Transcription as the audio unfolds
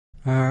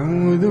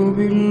أعوذ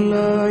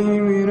بالله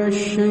من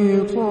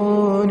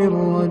الشيطان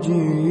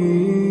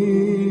الرجيم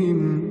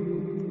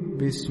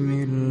بسم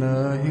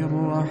الله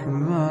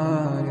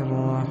الرحمن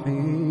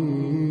الرحيم.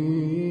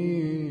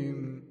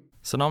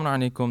 Assalamu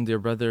alaikum, dear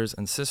brothers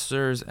and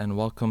sisters, and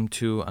welcome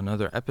to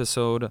another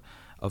episode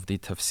of the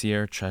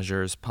Tafsir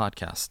Treasures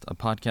podcast, a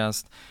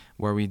podcast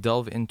where we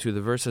delve into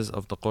the verses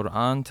of the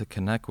Quran to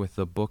connect with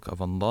the Book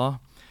of Allah,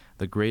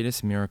 the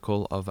greatest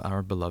miracle of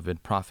our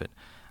beloved Prophet.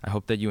 I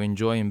hope that you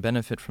enjoy and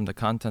benefit from the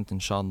content,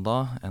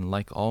 inshallah, and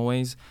like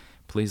always,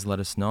 please let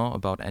us know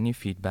about any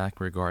feedback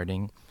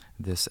regarding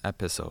this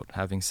episode.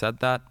 Having said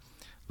that,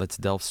 let's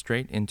delve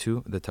straight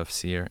into the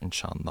tafsir,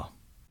 inshallah.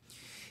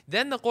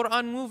 Then the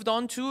Quran moved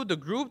on to the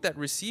group that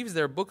receives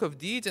their book of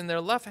deeds in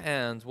their left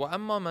hand.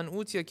 وَأَمَّا مَنْ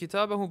أُوتِيَ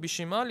كِتَابَهُ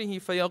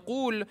بِشِمَالِهِ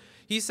فَيَقُولُ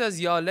He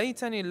says, يَا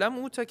لَيْتَنِي لَمْ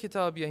أُوتَ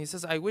كِتَابِيَ He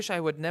says, I wish I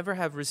would never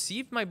have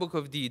received my book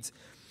of deeds.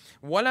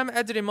 وَلَمْ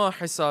أَدْرِ مَا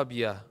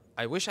حِسَابِيَ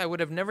I wish I would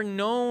have never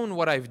known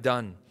what I've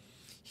done.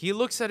 He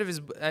looks at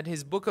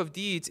his book of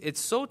deeds.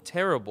 It's so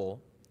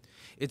terrible.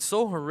 It's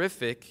so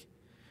horrific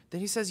that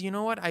he says, you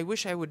know what? I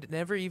wish I would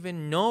never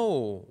even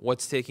know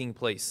what's taking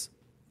place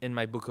in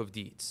my book of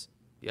deeds.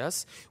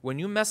 Yes? When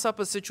you mess up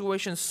a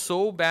situation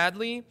so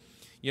badly,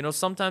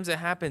 sometimes it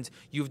happens.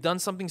 You've done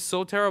something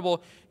so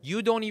terrible,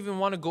 you don't even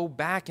want to go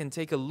back and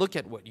take a look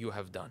at what you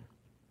have done.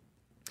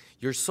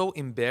 You're so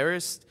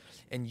embarrassed,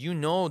 and you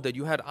know that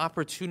you had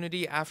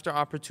opportunity after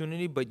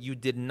opportunity, but you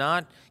did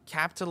not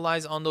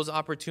capitalize on those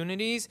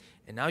opportunities,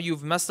 and now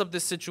you've messed up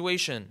this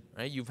situation,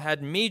 right? You've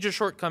had major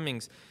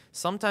shortcomings.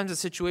 Sometimes the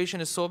situation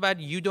is so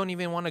bad, you don't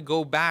even want to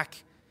go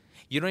back.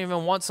 You don't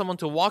even want someone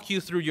to walk you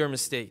through your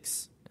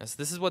mistakes. Yes,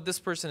 this is what this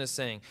person is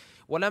saying.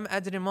 وَلَمْ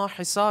أَدْرِ مَا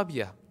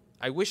حِسَابِيَ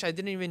I wish I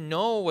didn't even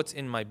know what's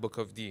in my book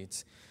of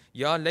deeds.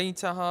 يَا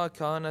لَيْتَهَا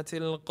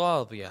كَانَتِ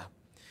الْقَاضِيَةِ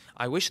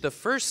I wish the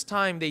first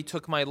time they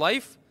took my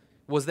life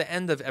was the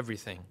end of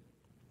everything.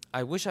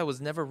 I wish I was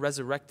never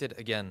resurrected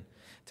again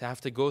to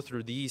have to go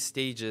through these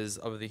stages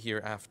of the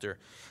hereafter.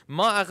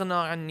 مَا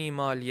أَغْنَى عَنِّي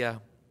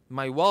مَالِيَهِ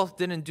My wealth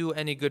didn't do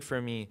any good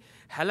for me.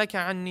 هَلَكَ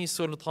عَنِّي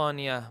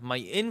سُلْطَانِيَهِ My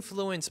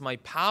influence, my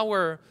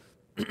power,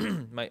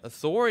 my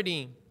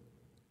authority,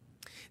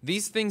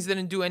 these things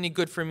didn't do any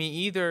good for me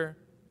either.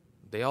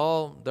 They're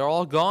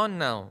all gone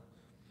now.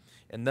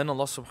 And then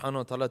Allah subhanahu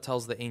wa ta'ala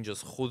tells the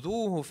angels,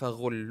 خُذُوهُ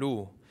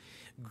فَغُلُّوهُ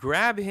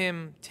Grab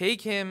him,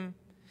 take him,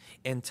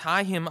 and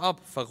tie him up.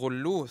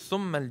 فَغُلُّوهُ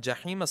ثُمَّ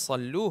الْجَحِيمَ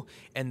صَلُّوهُ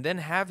And then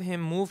have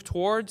him move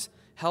towards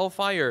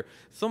hellfire.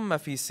 ثُمَّ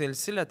فِي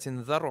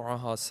سِلْسِلَةٍ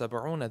ذَرْعُهَا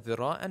سَبْعُونَ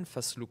ذِرَاءً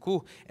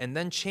فَاسْلُكُوهُ And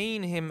then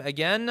chain him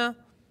again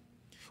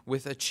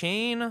with a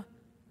chain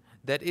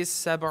that is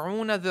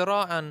sab'una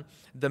dhira'an.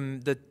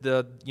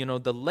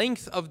 The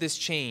length of this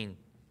chain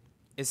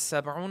is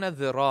sab'una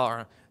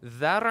dhira'.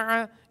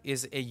 Dhar'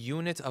 is a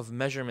unit of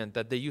measurement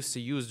that they used to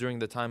use during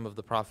the time of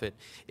the Prophet.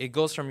 It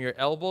goes from your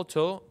elbow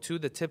to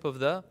the tip of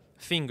the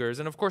fingers.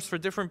 And of course, for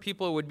different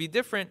people, it would be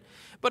different.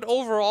 But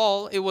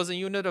overall, it was a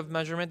unit of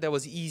measurement that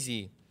was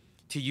easy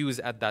to use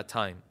at that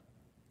time.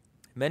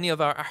 Many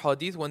of our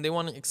ahadith, when they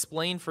want to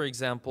explain, for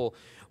example,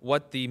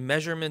 what the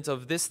measurement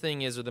of this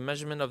thing is or the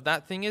measurement of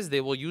that thing is,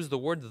 they will use the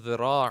word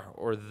dhira'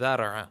 or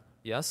dhara'.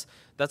 Yes?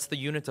 That's the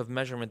unit of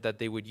measurement that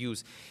they would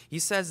use. He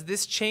says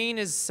this chain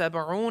is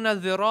sab'una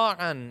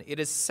dhira'an. It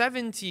is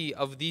 70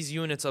 of these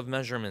units of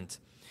measurement.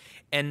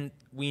 And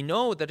we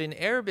know that in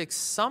Arabic,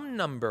 some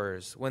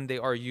numbers, when they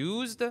are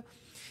used,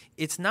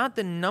 it's not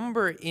the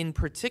number in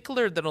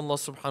particular that Allah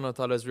subhanahu wa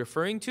ta'ala is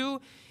referring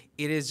to.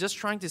 It is just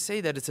trying to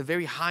say that it's a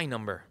very high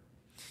number.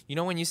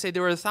 When you say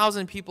there were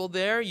 1,000 people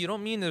there, you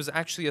don't mean there's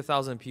actually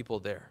 1,000 people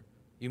there.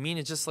 You mean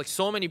it's just like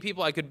so many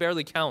people I could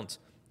barely count.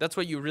 That's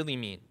what you really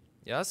mean.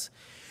 Yes?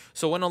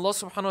 So when Allah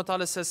subhanahu wa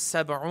ta'ala says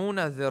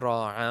sab'una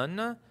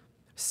dhira'an,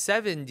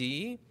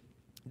 70,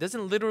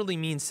 doesn't literally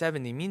mean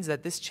 70. It means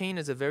that this chain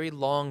is a very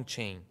long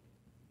chain.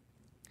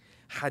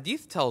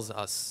 Hadith tells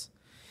us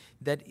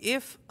that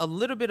if a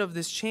little bit of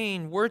this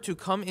chain were to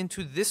come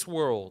into this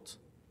world,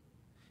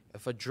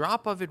 if a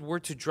drop of it were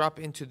to drop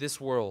into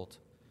this world,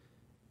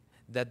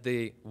 that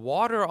the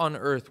water on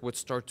earth would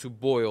start to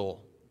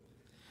boil,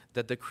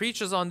 that the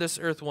creatures on this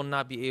earth will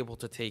not be able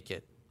to take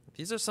it.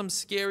 These are some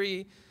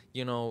scary,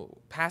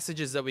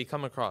 passages that we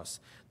come across.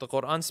 The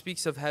Quran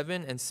speaks of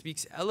heaven and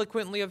speaks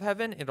eloquently of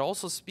heaven. It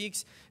also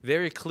speaks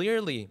very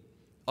clearly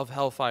of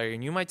hellfire.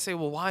 And you might say,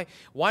 well,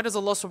 why does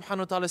Allah subhanahu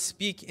wa ta'ala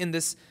speak in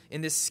this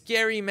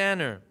scary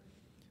manner?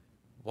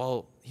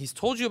 Well, He's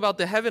told you about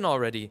the heaven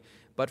already.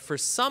 But for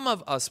some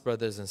of us,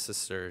 brothers and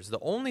sisters, the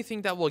only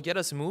thing that will get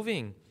us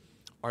moving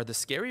are the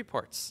scary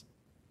parts.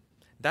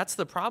 That's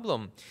the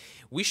problem.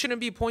 We shouldn't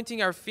be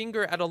pointing our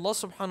finger at Allah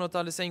subhanahu wa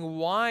ta'ala saying,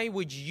 why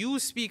would you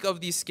speak of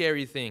these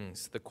scary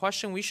things? The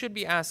question we should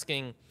be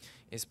asking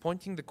is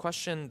pointing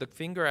the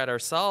finger at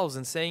ourselves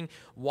and saying,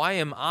 why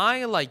am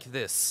I like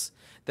this?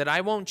 That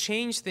I won't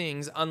change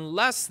things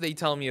unless they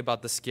tell me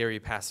about the scary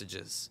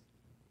passages.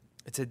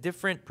 It's a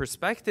different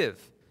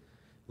perspective.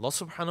 Allah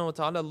subhanahu wa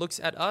ta'ala looks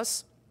at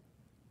us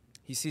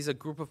He sees a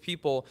group of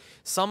people,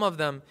 some of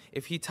them,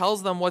 if he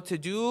tells them what to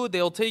do,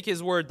 they'll take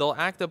his word, they'll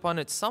act upon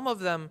it. Some of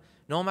them,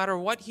 no matter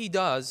what he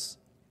does,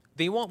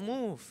 they won't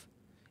move.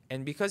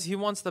 And because he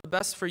wants the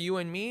best for you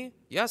and me,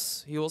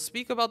 yes, he will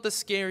speak about the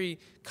scary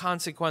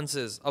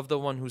consequences of the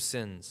one who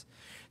sins.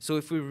 So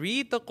if we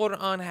read the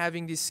Quran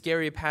having these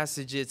scary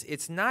passages,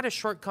 it's not a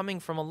shortcoming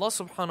from Allah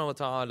subhanahu wa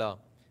ta'ala.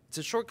 It's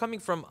a shortcoming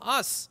from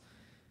us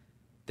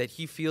that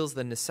he feels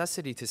the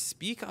necessity to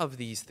speak of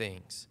these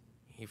things.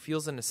 He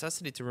feels the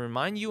necessity to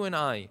remind you and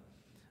I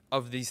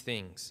of these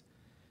things.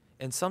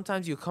 And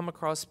sometimes you come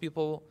across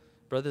people,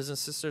 brothers and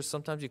sisters,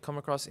 sometimes you come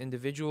across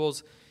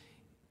individuals,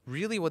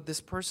 really what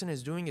this person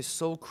is doing is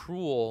so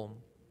cruel.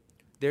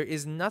 There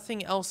is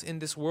nothing else in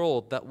this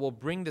world that will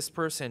bring this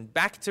person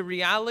back to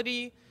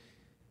reality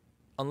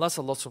unless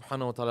Allah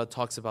subhanahu wa ta'ala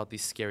talks about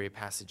these scary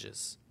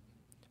passages.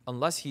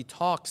 Unless he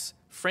talks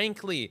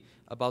frankly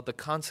about the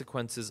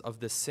consequences of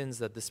the sins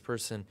that this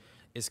person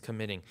is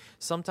committing.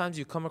 Sometimes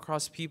you come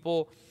across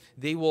people,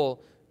 they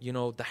will,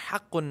 the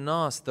haqqun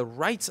nas, the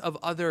rights of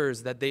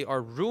others that they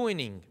are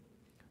ruining,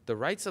 the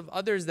rights of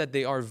others that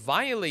they are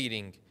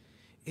violating,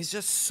 is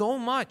just so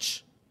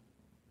much.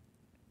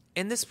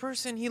 And this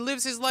person, he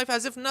lives his life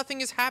as if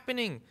nothing is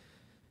happening.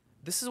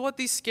 This is what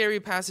these scary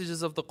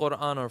passages of the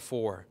Quran are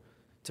for.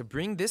 To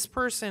bring this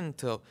person,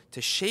 to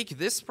shake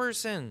this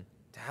person,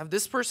 to have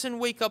this person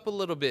wake up a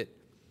little bit.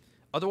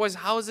 Otherwise,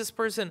 how is this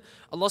person?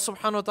 Allah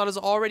subhanahu wa ta'ala has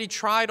already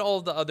tried all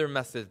of the other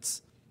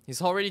methods.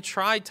 He's already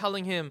tried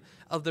telling him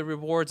of the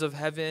rewards of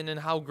heaven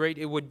and how great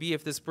it would be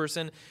if this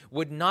person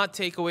would not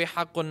take away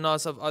haqqun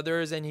nas of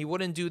others, and he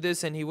wouldn't do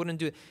this and he wouldn't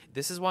do it.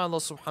 This is why Allah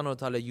subhanahu wa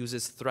ta'ala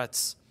uses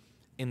threats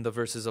in the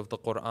verses of the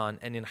Quran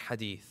and in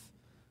hadith.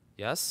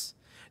 Yes?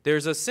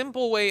 There's a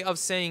simple way of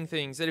saying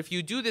things that if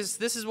you do this,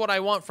 this is what I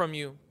want from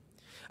you.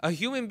 A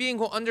human being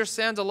who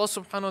understands Allah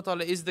subhanahu wa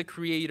ta'ala is the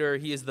creator,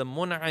 he is the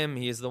mun'im,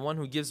 he is the one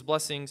who gives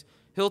blessings,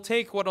 he'll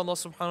take what Allah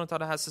subhanahu wa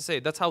ta'ala has to say.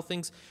 That's how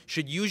things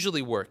should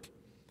usually work.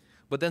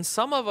 But then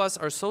some of us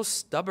are so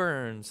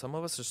stubborn, some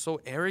of us are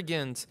so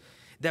arrogant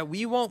that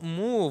we won't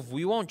move,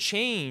 we won't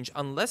change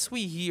unless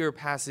we hear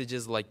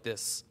passages like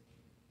this.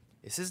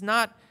 This is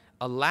not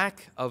a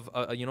lack of,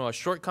 a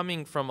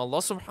shortcoming from Allah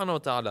subhanahu wa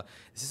ta'ala.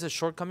 This is a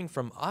shortcoming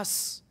from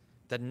us.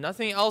 That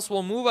nothing else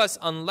will move us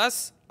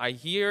unless I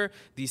hear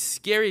these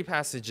scary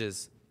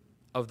passages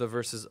of the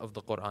verses of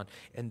the Quran.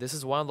 And this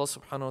is why Allah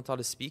subhanahu wa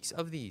ta'ala speaks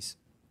of these.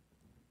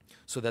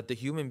 So that the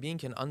human being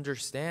can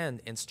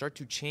understand and start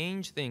to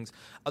change things.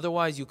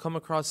 Otherwise, you come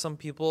across some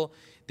people,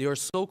 they are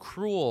so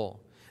cruel.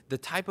 The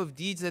type of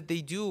deeds that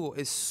they do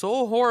is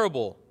so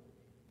horrible.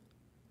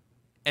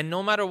 And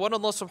no matter what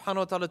Allah subhanahu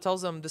wa ta'ala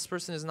tells them, this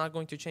person is not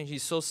going to change.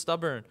 He's so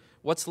stubborn.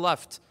 What's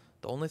left?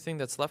 The only thing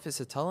that's left is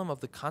to tell him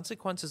of the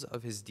consequences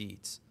of his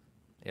deeds.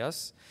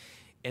 Yes?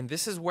 And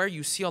this is where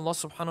you see Allah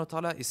subhanahu wa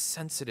ta'ala is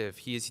sensitive.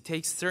 He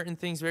takes certain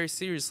things very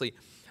seriously.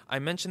 I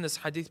mentioned this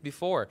hadith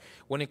before.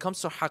 When it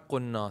comes to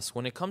haqqun nas,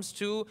 when it comes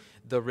to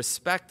the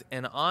respect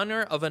and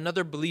honor of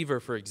another believer,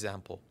 for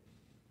example,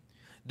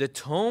 the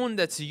tone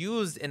that's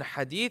used in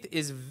hadith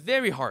is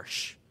very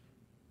harsh.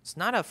 It's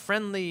not a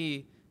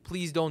friendly,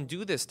 please don't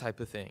do this type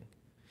of thing.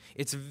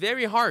 It's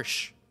very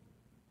harsh.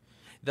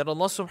 That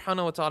Allah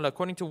subhanahu wa ta'ala,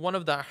 according to one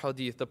of the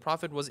hadith, the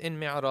Prophet was in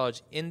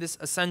Mi'raj, in this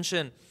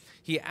ascension.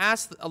 He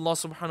asked Allah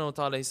subhanahu wa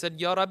ta'ala, he said,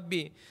 Ya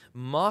Rabbi,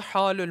 ma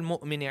halul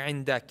mu'mini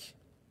indak?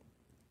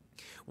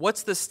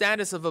 What's the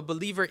status of a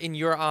believer in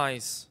your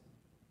eyes?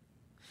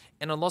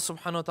 And Allah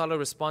subhanahu wa ta'ala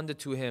responded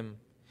to him.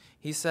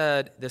 He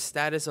said, the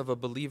status of a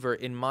believer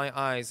in my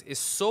eyes is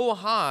so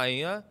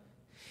high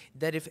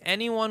that if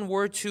anyone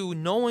were to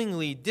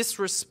knowingly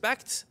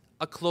disrespect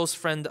a close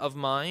friend of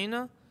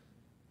mine,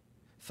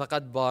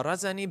 فَقَدْ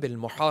بَارَزَنِي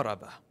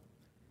بِالْمُحَارَبَةِ,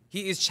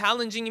 he is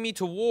challenging me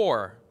to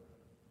war.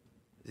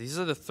 These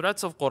are the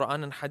threats of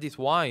Quran and Hadith.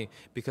 Why?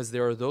 Because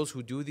there are those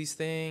who do these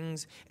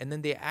things and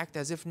then they act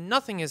as if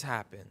nothing has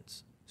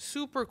happened.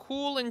 Super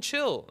cool and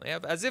chill,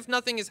 as if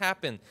nothing has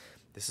happened.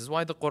 This is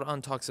why the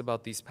Quran talks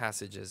about these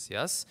passages,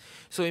 yes?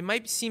 So it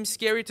might seem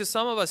scary to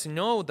some of us.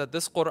 Know that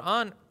this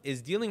Quran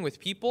is dealing with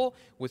people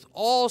with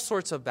all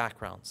sorts of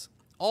backgrounds,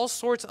 all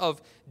sorts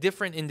of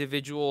different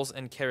individuals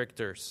and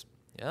characters,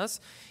 yes?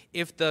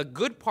 If the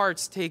good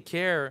parts take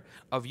care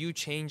of you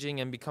changing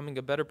and becoming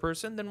a better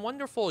person, then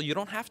wonderful. You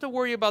don't have to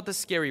worry about the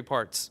scary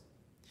parts.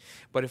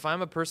 But if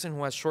I'm a person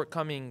who has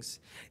shortcomings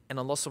and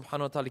Allah subhanahu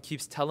wa ta'ala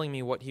keeps telling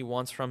me what He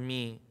wants from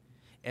me,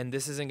 and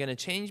this isn't going to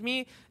change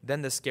me,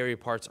 then the scary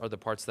parts are the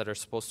parts that are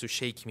supposed to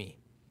shake me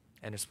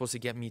and are supposed to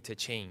get me to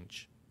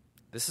change.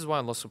 This is why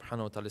Allah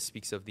subhanahu wa ta'ala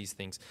speaks of these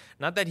things.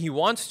 Not that He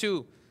wants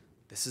to.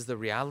 This is the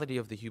reality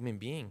of the human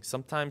being.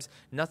 Sometimes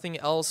nothing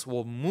else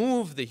will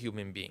move the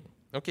human being.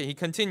 Okay, he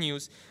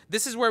continues.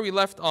 This is where we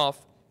left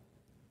off.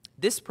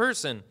 This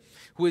person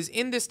who is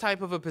in this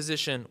type of a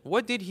position,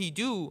 what did he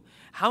do?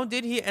 How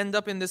did he end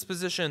up in this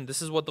position?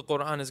 This is what the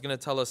Quran is going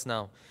to tell us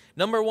now.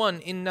 Number one,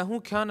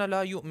 إِنَّهُ كَانَ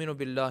لَا يُؤْمِنُ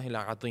بِاللَّهِ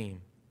الْعَظِيمِ.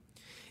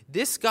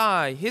 This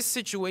guy, his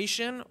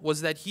situation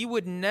was that he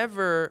would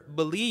never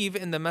believe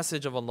in the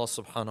message of Allah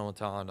subhanahu wa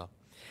ta'ala.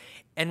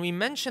 And we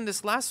mentioned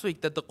this last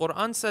week that the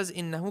Quran says,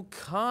 إِنَّهُ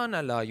كَانَ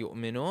لَا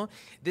يُؤْمِنُ.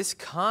 This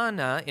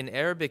kana in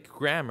Arabic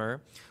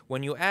grammar,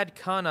 when you add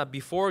kana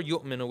before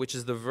yu'minu, which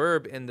is the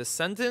verb in the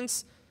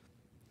sentence,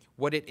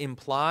 what it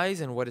implies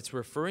and what it's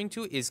referring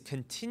to is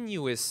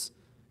continuous,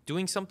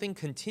 doing something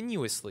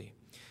continuously.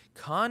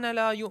 كَانَ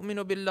لَا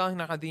يُؤْمِنُ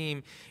بِاللَّهِ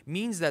الْعَظِيمِ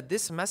means that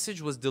this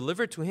message was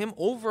delivered to him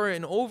over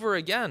and over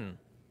again.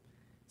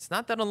 It's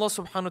not that Allah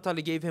subhanahu wa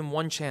ta'ala gave him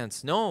one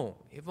chance. No,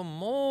 He gave him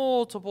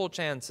multiple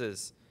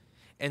chances.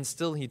 And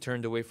still he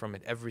turned away from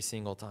it every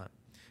single time.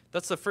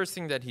 That's the first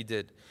thing that he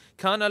did.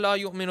 كَانَ لَا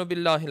يُؤْمِنُ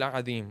بِاللَّهِ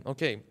الْعَظِيمِ.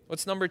 Okay,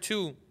 what's number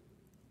 2?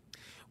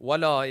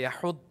 وَلَا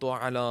يَحُضُّ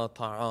عَلَى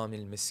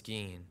طَعَامِ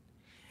الْمِسْكِينِ.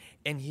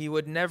 And he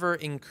would never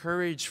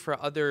encourage for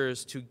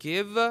others to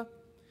give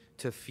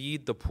to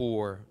feed the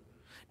poor.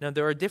 Now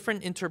there are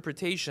different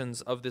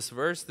interpretations of this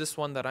verse. This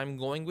one that I'm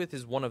going with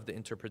is one of the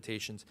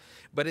interpretations.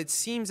 But it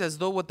seems as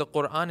though what the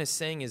Quran is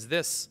saying is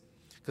this.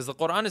 Because the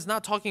Quran is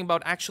not talking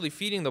about actually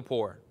feeding the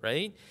poor,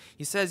 right?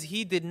 He says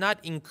he did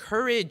not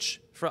encourage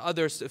for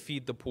others to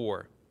feed the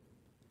poor.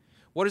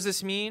 What does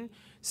this mean?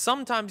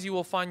 Sometimes you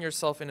will find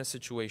yourself in a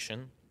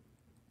situation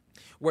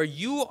where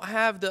you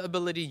have the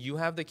ability, you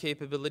have the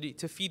capability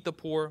to feed the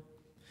poor.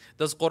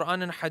 Does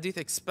Quran and Hadith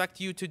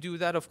expect you to do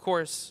that? Of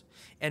course.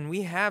 And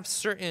we have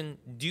certain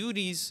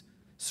duties,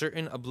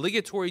 certain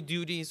obligatory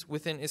duties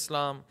within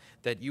Islam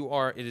that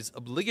it is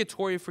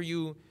obligatory for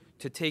you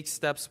to take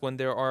steps when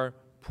there are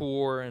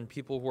poor and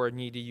people who are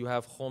needy. You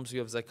have khums, you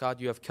have zakat,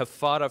 you have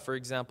kafara, for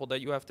example,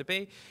 that you have to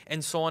pay,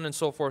 and so on and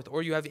so forth.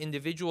 Or you have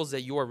individuals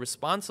that you are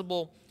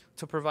responsible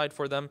to provide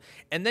for them.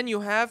 And then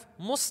you have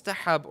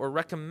mustahab or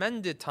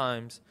recommended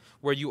times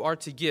where you are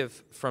to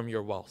give from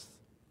your wealth.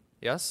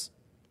 Yes?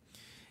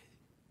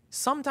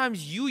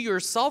 Sometimes you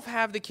yourself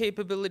have the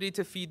capability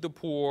to feed the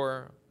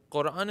poor.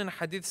 Quran and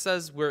Hadith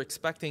says we're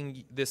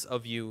expecting this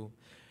of you.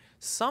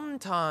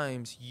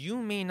 Sometimes you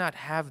may not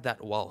have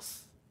that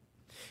wealth.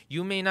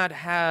 You may not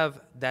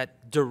have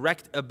that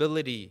direct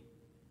ability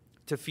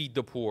to feed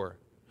the poor.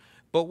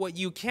 But what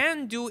you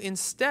can do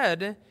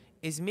instead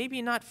is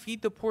maybe not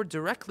feed the poor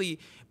directly,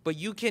 but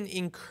you can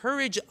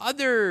encourage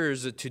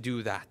others to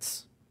do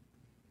that.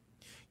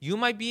 You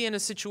might be in a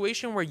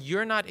situation where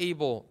you're not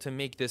able to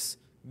make this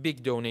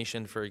big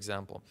donation, for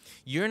example.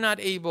 You're not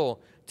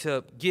able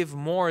to give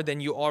more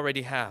than you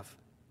already have.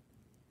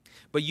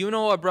 But you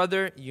know a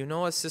brother, you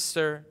know a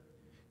sister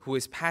who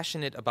is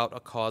passionate about a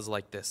cause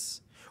like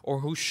this, or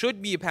who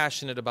should be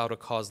passionate about a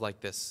cause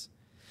like this.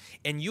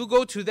 And you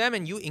go to them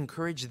and you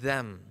encourage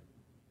them.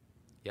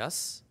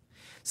 Yes?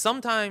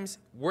 Sometimes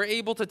we're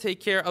able to take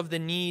care of the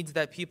needs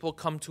that people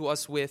come to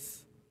us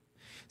with.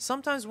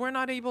 Sometimes we're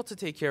not able to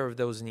take care of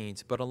those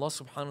needs, but Allah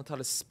subhanahu wa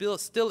ta'ala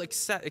still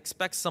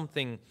expects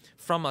something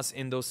from us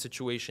in those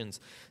situations.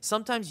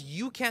 Sometimes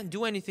you can't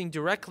do anything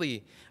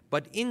directly,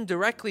 but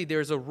indirectly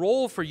there's a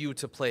role for you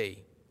to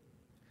play.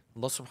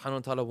 Allah subhanahu wa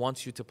ta'ala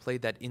wants you to play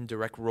that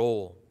indirect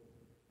role.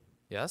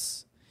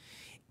 Yes?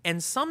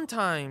 And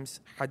sometimes,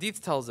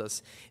 Hadith tells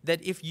us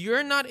that if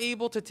you're not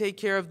able to take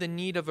care of the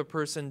need of a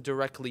person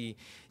directly,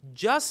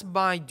 just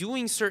by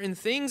doing certain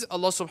things,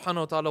 Allah subhanahu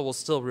wa ta'ala will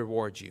still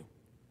reward you.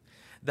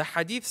 The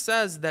Hadith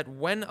says that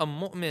when a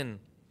mu'min,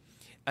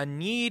 a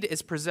need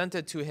is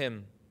presented to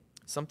him,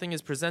 something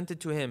is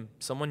presented to him,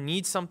 someone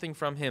needs something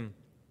from him,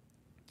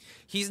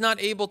 he's not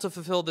able to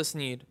fulfill this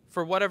need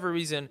for whatever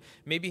reason.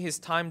 Maybe his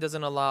time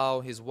doesn't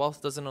allow, his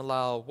wealth doesn't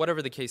allow,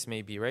 whatever the case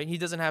may be, right? He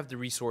doesn't have the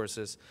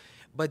resources.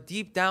 But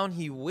deep down,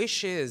 he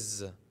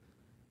wishes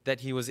that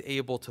he was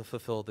able to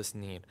fulfill this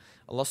need.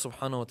 Allah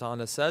subhanahu wa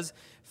ta'ala says,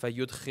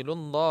 فَيُدْخِلُ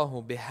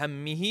اللَّهُ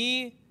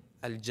بِهَمِّهِ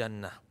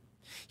الْجَنَّةِ.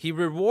 He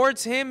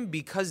rewards him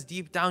because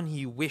deep down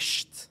he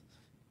wished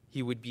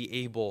he would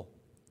be able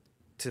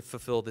to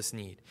fulfill this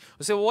need.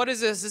 We say, well, what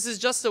is this? This is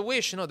just a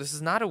wish. No, this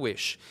is not a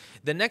wish.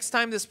 The next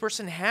time this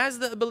person has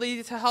the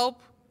ability to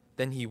help,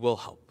 then he will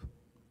help.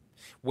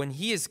 When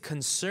he is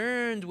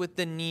concerned with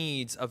the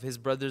needs of his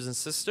brothers and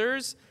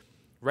sisters,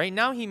 right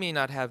now he may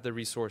not have the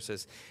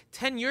resources.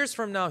 10 years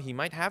from now, he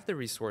might have the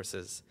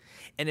resources.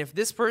 And if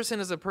this person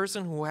is a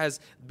person who has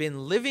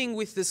been living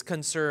with this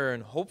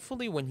concern,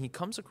 hopefully when he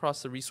comes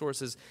across the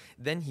resources,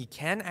 then he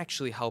can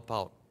actually help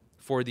out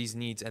for these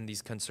needs and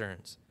these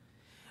concerns.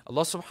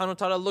 Allah subhanahu wa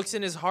ta'ala looks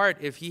in his heart.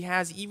 If he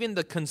has even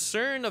the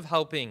concern of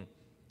helping,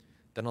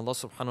 then Allah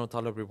subhanahu wa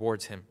ta'ala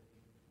rewards him.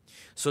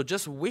 So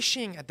just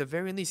wishing at the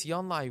very least, Ya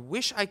Allah, I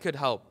wish I could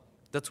help.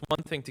 That's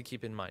one thing to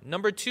keep in mind.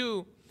 Number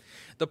 2,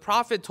 the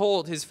Prophet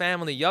told his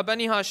family, Ya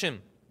Bani Hashim,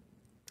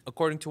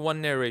 according to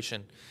one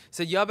narration,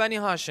 said, Ya Bani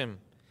Hashim,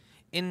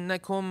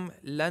 innakum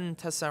lan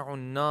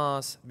tasa'un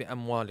nas bi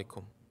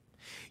amwalikum.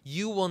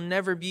 You will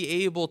never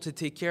be able to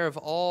take care of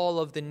all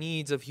of the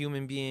needs of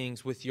human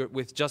beings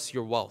with just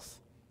your wealth.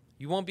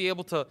 You won't be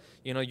able to,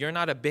 you're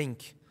not a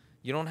bank.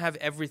 You don't have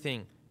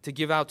everything to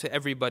give out to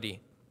everybody.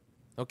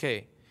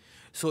 Okay.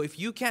 So if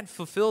you can't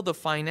fulfill the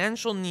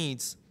financial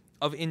needs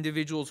of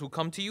individuals who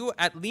come to you,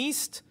 at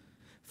least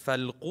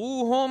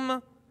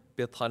فَالْقُوهُمْ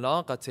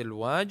بِطَلَاقَةِ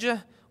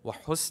الْوَاجِهِ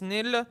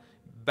وَحُسْنِ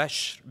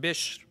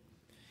الْبِشْرِ.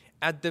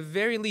 at the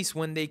very least,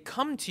 when they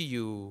come to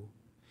you,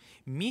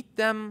 meet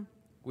them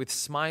with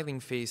smiling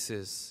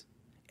faces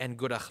and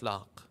good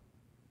akhlaq.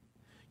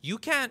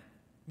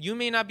 You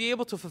may not be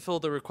able to fulfill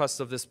the request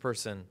of this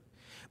person,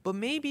 but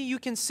maybe you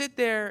can sit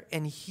there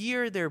and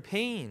hear their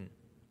pain.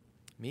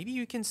 Maybe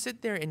you can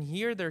sit there and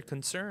hear their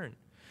concern.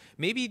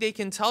 Maybe they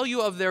can tell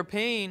you of their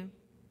pain,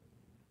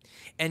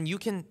 and you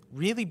can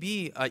really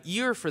be an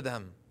ear for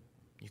them.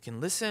 You can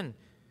listen.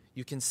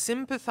 You can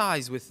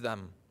sympathize with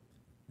them.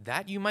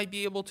 That you might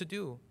be able to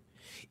do.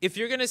 If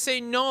you're going to say,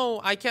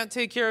 no, I can't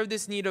take care of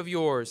this need of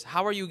yours,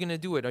 how are you going to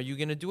do it? Are you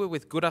going to do it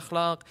with good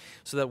akhlaq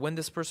so that when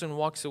this person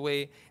walks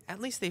away,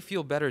 at least they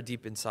feel better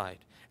deep inside?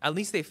 At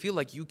least they feel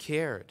like you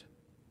cared.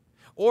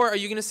 Or are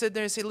you going to sit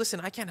there and say, listen,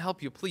 I can't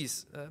help you,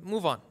 please,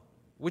 move on.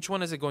 Which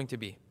one is it going to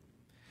be?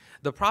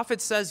 The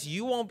Prophet says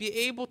you won't be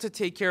able to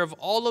take care of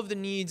all of the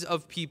needs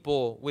of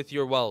people with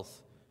your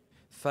wealth.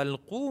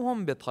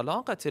 فَالْقُوهُمْ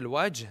بِطَلَاقَةِ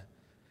الْوَجْهِ.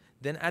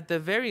 Then at the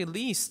very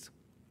least,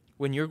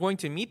 when you're going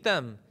to meet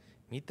them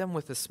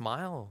with a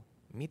smile.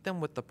 Meet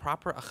them with the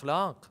proper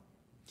akhlaq.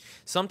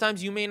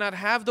 Sometimes you may not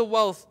have the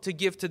wealth to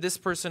give to this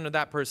person or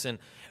that person,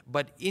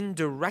 but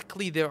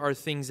indirectly there are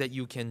things that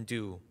you can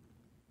do.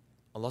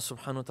 Allah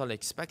subhanahu wa ta'ala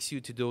expects you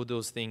to do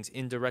those things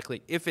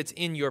indirectly if it's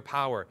in your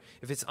power,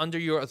 if it's under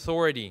your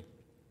authority.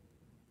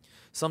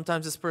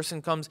 Sometimes this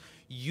person comes,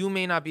 you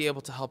may not be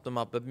able to help them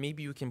out, but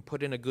maybe you can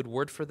put in a good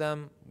word for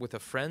them with a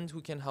friend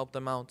who can help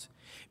them out.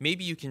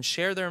 Maybe you can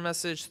share their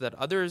message so that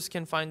others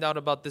can find out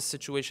about this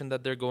situation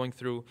that they're going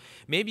through.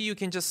 Maybe you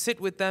can just sit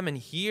with them and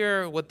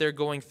hear what they're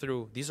going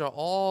through. These are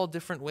all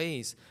different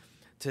ways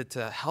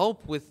to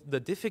help with the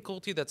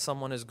difficulty that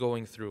someone is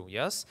going through,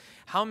 yes?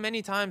 How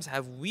many times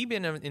have we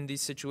been in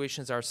these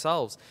situations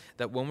ourselves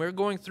that when we're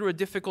going through a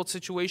difficult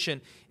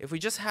situation, if we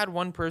just had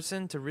one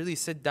person to really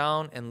sit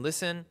down and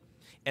listen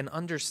and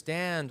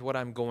understand what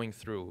I'm going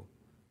through,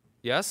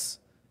 yes?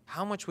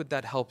 How much would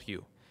that help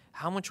you?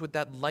 How much would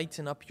that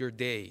lighten up your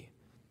day?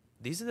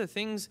 These are the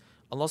things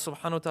Allah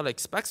subhanahu wa ta'ala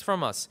expects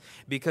from us,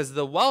 because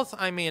the wealth,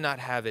 I may not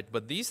have it,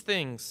 but these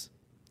things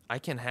I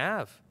can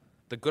have.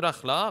 The good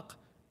akhlaq,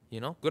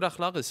 good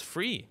akhlaq is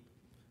free.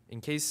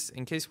 In case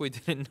we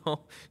didn't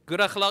know, good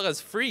akhlaq is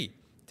free.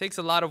 It takes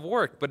a lot of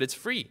work, but it's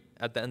free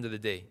at the end of the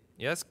day.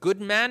 Yes, good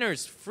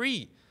manners,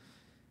 free.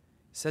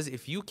 It says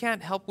if you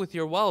can't help with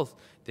your wealth,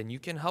 then you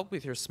can help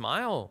with your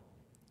smile.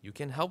 You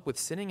can help with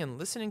sitting and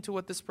listening to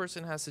what this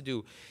person has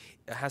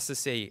to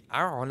say.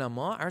 Our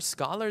ulama, our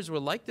scholars were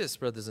like this,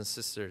 brothers and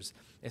sisters.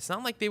 It's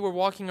not like they were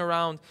walking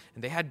around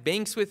and they had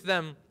banks with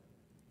them.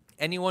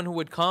 Anyone who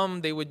would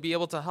come, they would be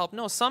able to help.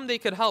 No, some they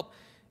could help.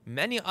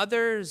 Many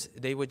others,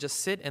 they would just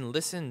sit and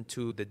listen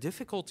to the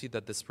difficulty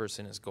that this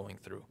person is going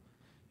through.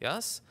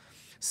 Yes?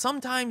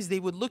 Sometimes they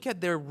would look at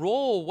their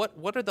role.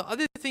 What are the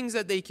other things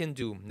that they can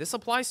do? This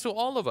applies to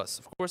all of us.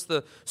 Of course,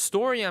 the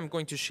story I'm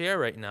going to share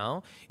right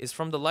now is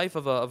from the life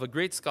of a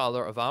great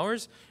scholar of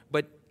ours,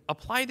 but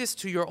apply this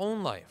to your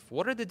own life.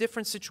 What are the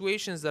different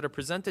situations that are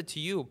presented to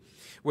you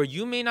where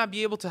you may not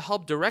be able to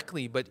help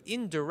directly, but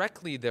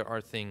indirectly there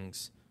are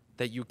things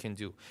that you can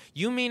do?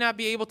 You may not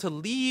be able to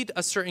lead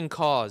a certain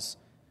cause,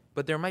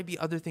 but there might be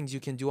other things you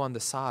can do on the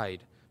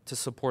side to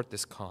support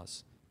this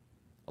cause.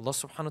 Allah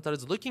subhanahu wa ta'ala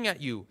is looking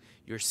at you,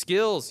 your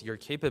skills, your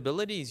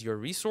capabilities, your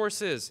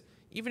resources,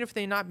 even if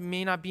they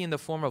may not be in the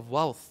form of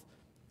wealth.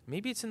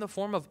 Maybe it's in the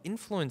form of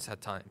influence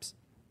at times.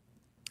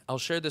 I'll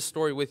share this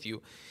story with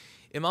you.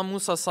 Imam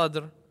Musa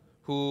Sadr,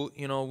 who,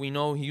 we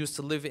know he used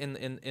to live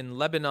in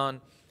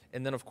Lebanon,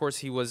 and then of course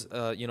he was,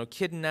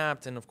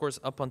 kidnapped, and of course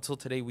up until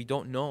today we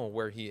don't know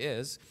where he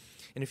is.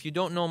 And if you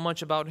don't know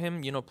much about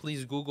him,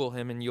 please Google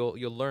him and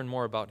you'll learn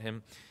more about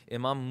him.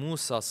 Imam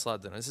Musa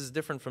Sadr. This is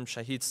different from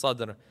Shahid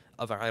Sadr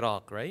of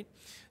Iraq, right?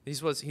 He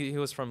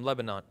was from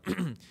Lebanon.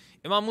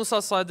 Imam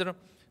Musa Sadr,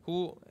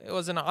 who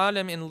was an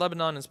alim in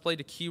Lebanon, has played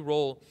a key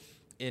role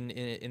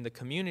in the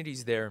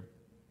communities there.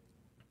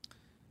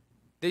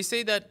 They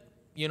say that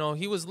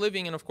he was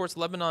living, and of course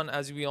Lebanon,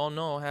 as we all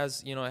know,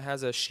 has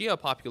a Shia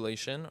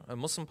population, a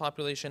Muslim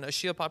population, a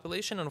Shia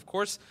population, and of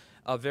course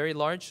a very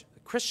large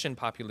Christian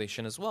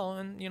population as well,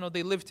 and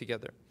they live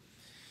together.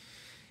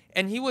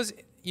 And he was,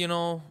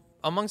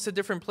 amongst the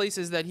different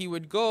places that he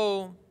would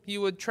go, he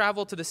would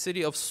travel to the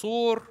city of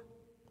Sur.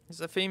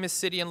 It's a famous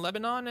city in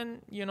Lebanon,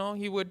 and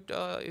he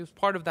was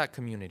part of that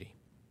community.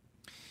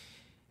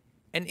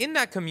 And in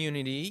that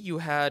community, you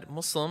had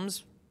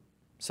Muslims,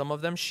 some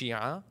of them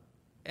Shia,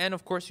 and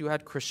of course you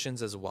had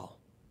Christians as well.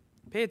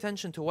 Pay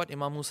attention to what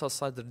Imam Musa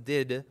Sadr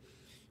did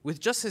with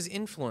just his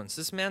influence.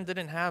 This man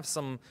didn't have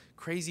some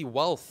crazy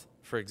wealth,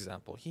 for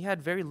example. He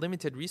had very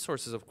limited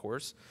resources, of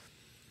course.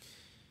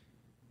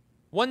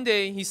 One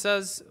day he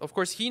says, of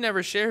course he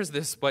never shares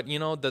this, but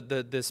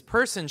this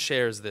person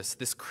shares this.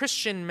 This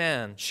Christian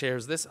man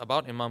shares this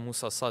about Imam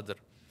Musa Sadr,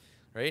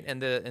 right?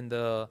 And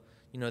the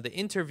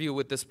interview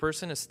with this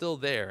person is still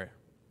there.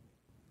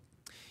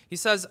 He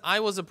says, I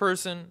was a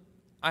person,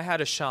 I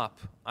had a shop.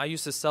 I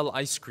used to sell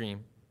ice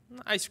cream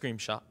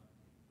shop,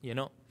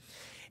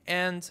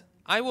 And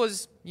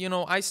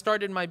I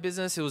started my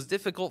business. It was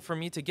difficult for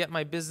me to get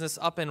my business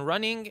up and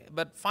running,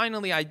 but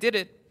finally I did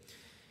it.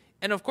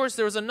 And of course,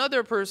 there was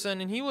another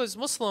person, and he was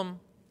Muslim,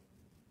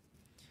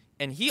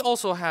 and he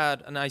also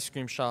had an ice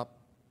cream shop.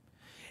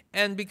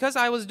 And because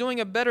I was doing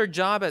a better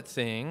job at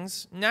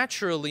things,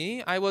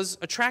 naturally, I was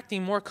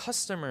attracting more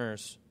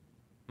customers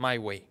my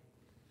way.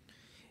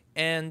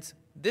 And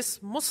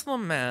this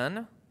Muslim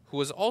man, who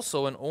was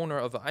also an owner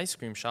of an ice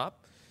cream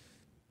shop,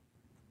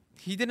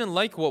 he didn't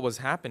like what was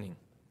happening.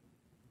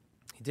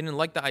 He didn't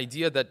like the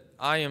idea that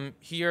I am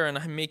here and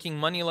I'm making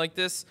money like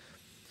this.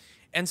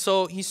 And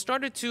so he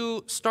started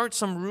to start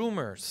some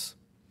rumors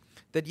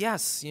that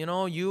yes,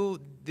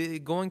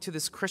 going to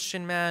this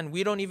Christian man,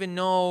 we don't even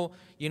know,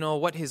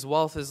 what his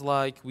wealth is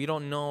like. We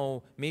don't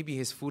know, maybe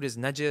his food is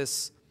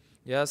najis.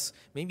 Yes,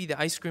 maybe the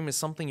ice cream is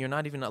something you're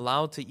not even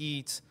allowed to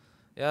eat.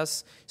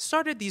 Yes,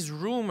 started these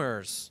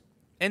rumors.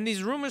 And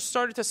these rumors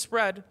started to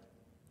spread.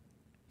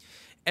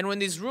 And when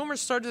these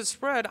rumors started to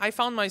spread, I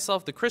found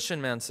myself, the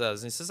Christian man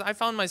says, he says, I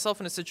found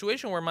myself in a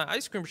situation where my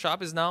ice cream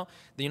shop is now,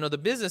 the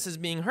business is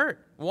being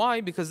hurt.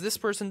 Why? Because this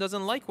person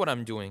doesn't like what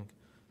I'm doing.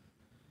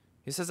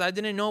 He says, I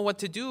didn't know what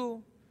to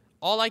do.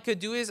 All I could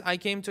do is I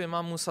came to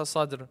Imam Musa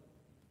Sadr.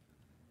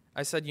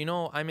 I said,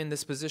 I'm in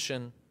this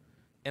position.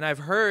 And I've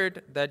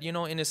heard that,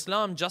 in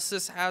Islam,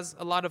 justice has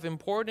a lot of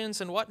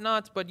importance and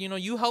whatnot. But,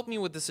 you help me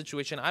with the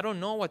situation. I don't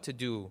know what to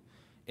do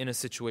in a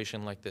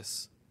situation like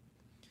this.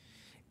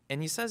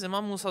 And he says,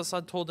 Imam Musa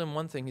Sadr told him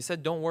one thing. He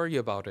said, don't worry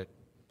about it.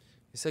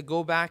 He said,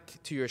 go back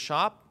to your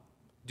shop,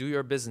 do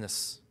your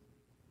business.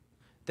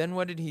 Then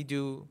what did he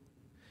do?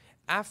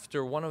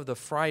 After one of the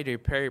Friday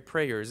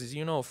prayers, as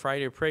you know,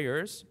 Friday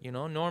prayers,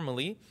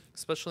 normally,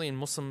 especially in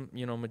Muslim,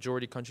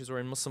 majority countries or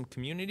in Muslim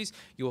communities,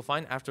 you will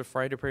find after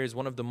Friday prayer is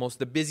one of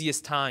the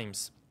busiest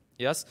times.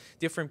 Yes?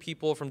 Different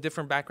people from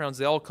different backgrounds,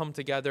 they all come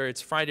together.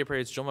 It's Friday prayer,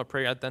 it's Jummah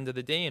prayer at the end of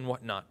the day and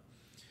whatnot.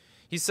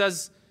 He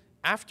says,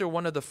 after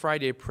one of the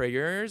Friday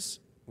prayers,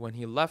 when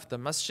he left the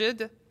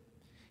masjid,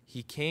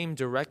 he came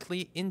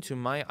directly into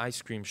my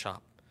ice cream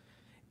shop.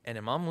 And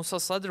Imam Musa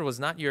Sadr was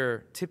not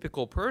your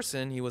typical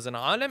person. He was an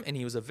alim, and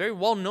he was a very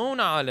well-known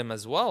alim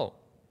as well.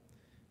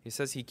 He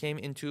says he came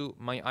into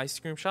my ice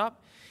cream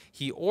shop.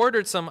 He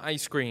ordered some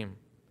ice cream,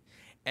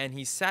 and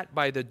he sat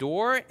by the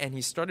door, and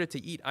he started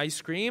to eat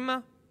ice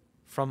cream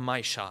from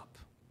my shop.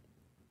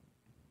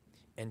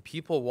 And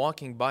people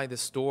walking by the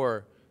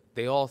store,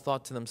 they all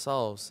thought to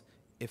themselves,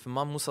 if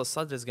Imam Musa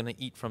Sadr is going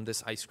to eat from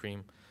this ice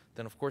cream,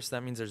 then of course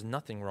that means there's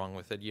nothing wrong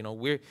with it.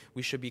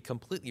 We should be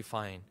completely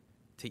fine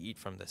to eat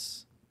from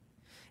this.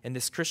 And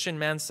this Christian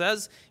man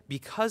says,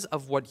 because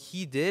of what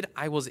he did,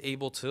 I was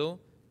able to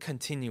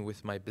continue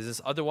with my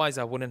business. Otherwise,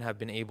 I wouldn't have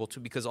been able to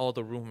because all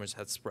the rumors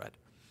had spread.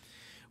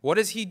 What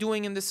is he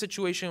doing in this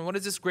situation? What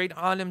is this great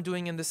alim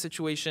doing in this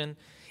situation?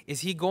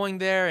 Is he going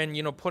there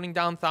and, putting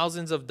down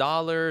thousands of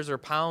dollars or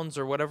pounds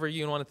or whatever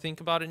you want to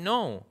think about it?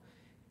 No.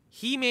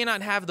 He may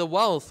not have the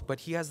wealth, but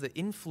he has the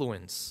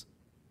influence.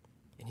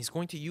 And he's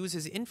going to use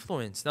his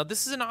influence. Now,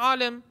 this is an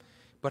alim,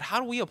 but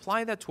how do we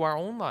apply that to our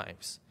own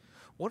lives?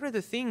 What are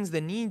the things,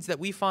 the needs that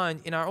we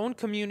find in our own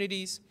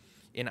communities,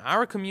 in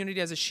our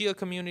community as a Shia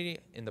community,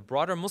 in the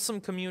broader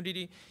Muslim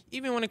community,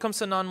 even when it comes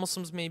to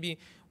non-Muslims maybe?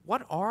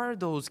 What are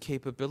those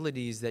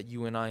capabilities that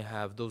you and I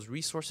have, those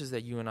resources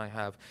that you and I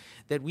have,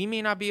 that we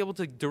may not be able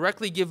to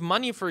directly give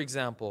money, for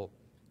example,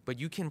 but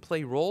you can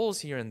play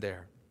roles here and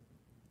there?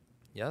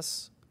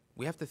 Yes?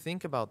 We have to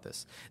think about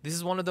this. This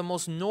is one of the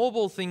most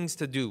noble things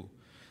to do.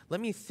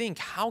 Let me think,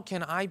 how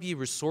can I be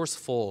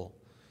resourceful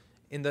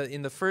in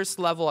the first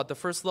level, at the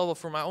first level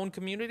for my own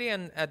community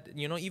and at,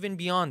 even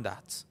beyond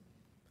that?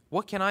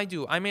 What can I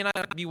do? I may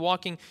not be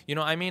walking,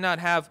 I may not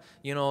have,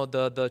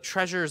 the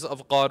treasures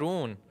of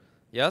Qarun,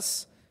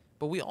 yes?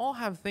 But we all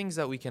have things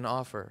that we can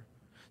offer.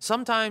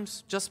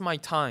 Sometimes just my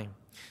time.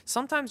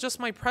 Sometimes just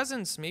my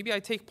presence. Maybe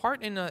I take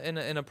part in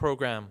a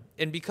program.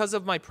 And because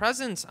of my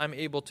presence, I'm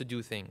able to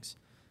do things.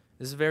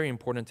 This is very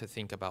important to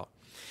think about.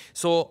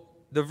 So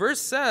the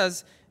verse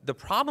says, the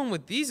problem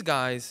with these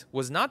guys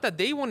was not that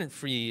they weren't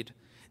freed.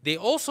 They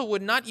also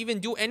would not even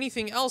do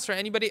anything else or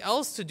anybody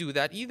else to do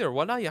that either.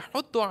 وَلَا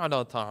يَحُضُّ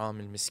عَلَى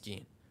طَعَامِ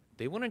الْمِسْكِينِ.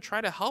 They wouldn't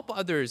try to help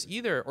others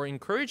either or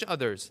encourage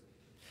others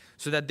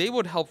so that they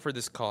would help for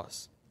this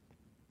cause.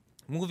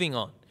 Moving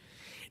on.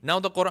 Now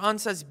the Quran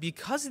says,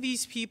 because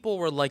these people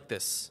were like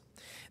this,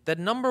 that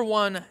number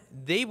one,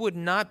 they would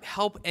not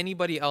help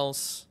anybody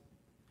else.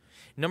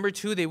 Number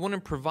two, they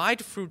wouldn't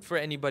provide fruit for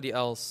anybody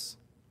else.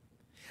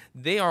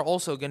 They are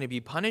also going to be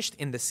punished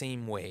in the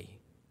same way.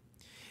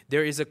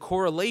 There is a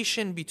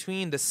correlation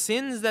between the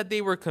sins that they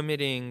were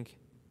committing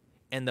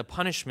and the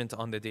punishment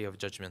on the Day of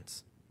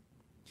Judgment.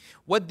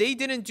 What they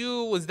didn't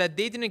do was that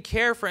they didn't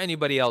care for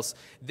anybody else.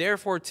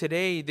 Therefore,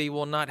 today they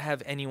will not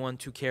have anyone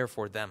to care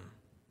for them.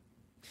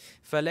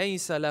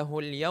 فَلَيْسَ لَهُ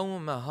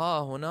الْيَوْمَ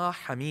هَاهُنَا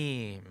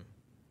حَمِيمٌ.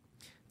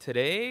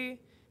 Today,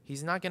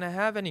 he's not going to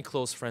have any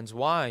close friends.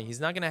 Why? He's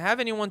not going to have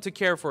anyone to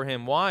care for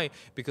him. Why?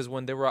 Because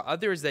when there were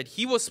others that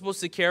he was supposed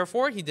to care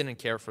for, he didn't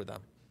care for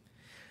them.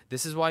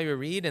 This is why we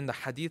read in the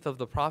hadith of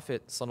the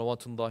Prophet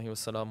salawatullahi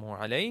wasalamu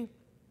alayhi,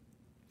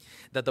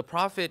 that the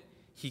Prophet,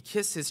 he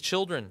kissed his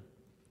children.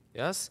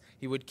 Yes?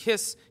 He would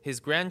kiss his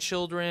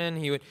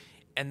grandchildren.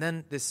 And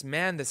then this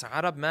man, this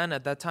Arab man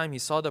at that time, he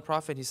saw the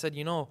Prophet. He said,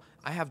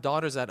 I have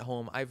daughters at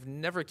home. I've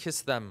never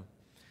kissed them.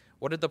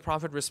 What did the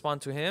Prophet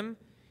respond to him?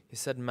 He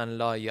said, Man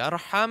la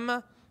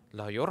yarham,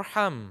 la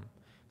yurham.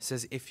 He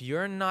says, if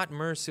you're not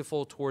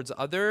merciful towards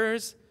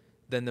others,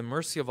 then the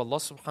mercy of Allah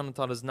subhanahu wa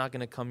ta'ala is not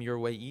going to come your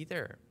way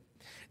either.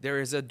 There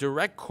is a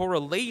direct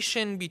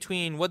correlation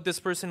between what this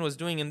person was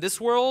doing in this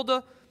world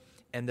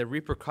and the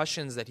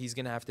repercussions that he's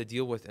going to have to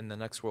deal with in the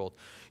next world.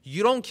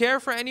 You don't care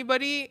for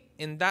anybody,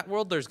 in that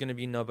world there's going to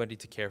be nobody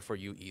to care for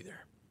you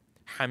either.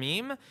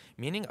 Hamim,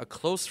 meaning a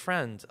close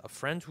friend, a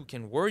friend who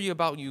can worry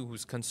about you,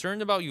 who's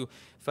concerned about you.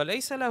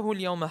 فَلَيْسَ لَهُ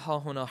الْيَوْمَ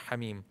هَاهُنَا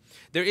حَمِيمٌ.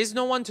 There is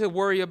no one to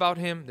worry about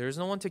him. There is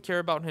no one to care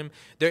about him.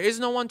 There is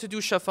no one to do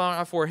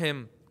shafa'ah for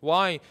him.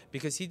 Why?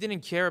 Because he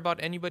didn't care about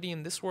anybody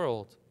in this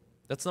world.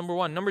 That's number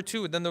one. Number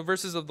two, then the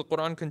verses of the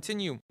Quran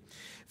continue.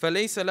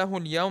 فَلَيْسَ لَهُ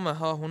الْيَوْمَ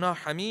هَاهُنَا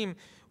حَمِيمٌ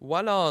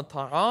وَلَا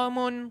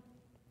طَعَامٌ.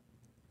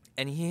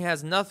 And he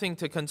has nothing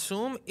to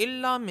consume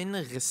إِلَّا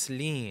مِنْ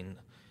غِسْلِينَ.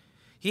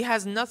 He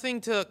has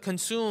nothing to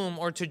consume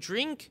or to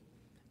drink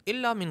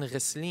إِلَّا مِنْ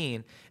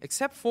غِسْلِينَ,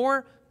 except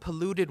for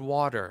polluted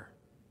water.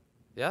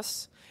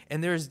 Yes?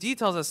 And there's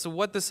details as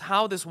to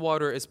how this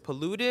water is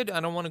polluted.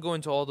 I don't want to go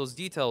into all those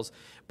details.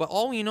 But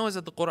all we know is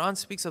that the Quran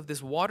speaks of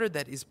this water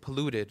that is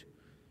polluted.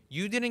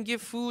 You didn't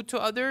give food to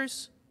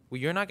others, well,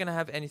 you're not going to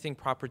have anything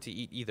proper to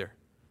eat either.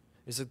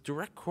 There's a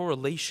direct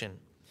correlation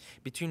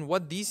between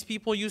what these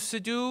people used to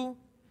do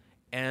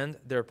and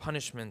their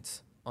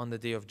punishment on the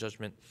Day of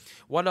Judgment.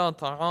 وَلَا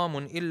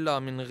طَعَامٌ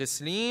إِلَّا مِنْ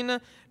غِسْلِينَ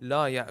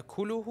لَا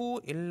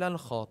يَأْكُلُهُ إِلَّا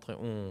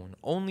الْخَاطِئُونَ.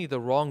 Only the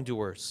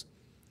wrongdoers,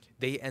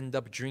 they end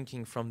up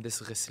drinking from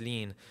this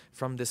ghislin,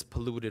 from this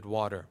polluted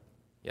water.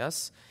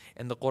 Yes?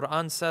 And the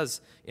Quran says,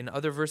 in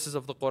other verses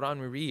of the Quran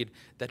we read,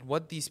 that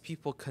what these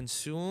people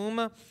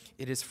consume,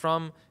 it is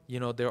from,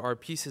 there are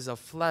pieces of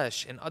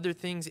flesh and other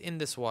things in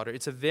this water.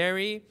 It's a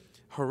very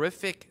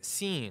horrific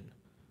scene.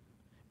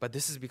 But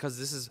this is because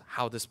this is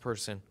how this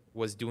person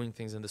was doing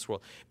things in this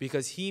world.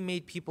 Because he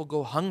made people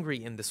go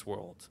hungry in this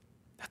world.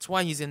 That's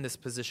why he's in this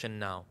position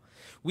now.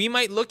 We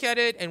might look at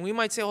it and we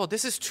might say, oh,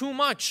 this is too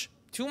much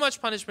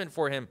punishment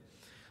for him.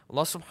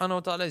 Allah subhanahu wa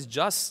ta'ala is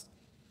just.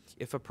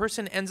 If a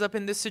person ends up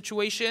in this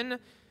situation,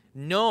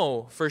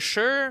 know for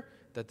sure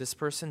that this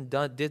person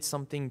did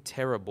something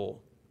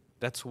terrible.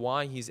 That's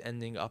why he's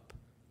ending up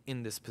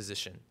in this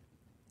position.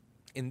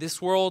 In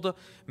this world,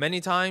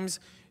 many times,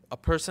 a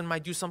person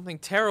might do something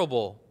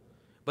terrible,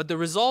 but the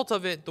result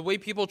of it, the way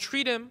people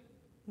treat him,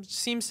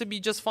 seems to be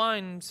just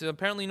fine. So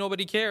apparently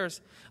nobody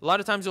cares. A lot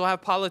of times you'll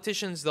have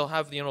politicians,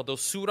 they'll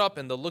suit up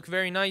and they'll look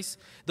very nice.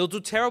 They'll do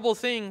terrible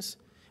things,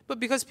 but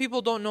because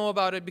people don't know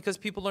about it, because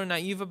people are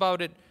naive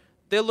about it,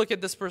 they'll look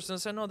at this person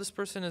and say, no, this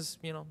person is,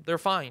 they're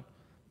fine.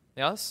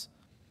 Yes?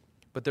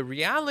 But the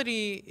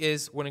reality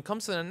is, when it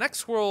comes to the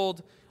next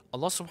world,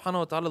 Allah subhanahu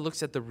wa ta'ala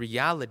looks at the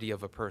reality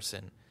of a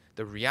person,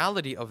 the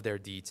reality of their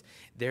deeds.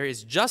 There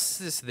is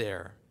justice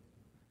there.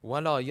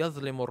 وَلَا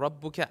يَظْلِمُ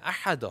رَبُّكَ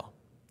أَحَدًا.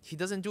 He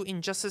doesn't do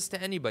injustice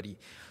to anybody.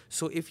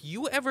 So if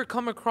you ever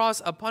come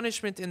across a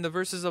punishment in the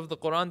verses of the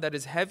Quran that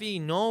is heavy,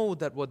 know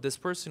that what this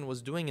person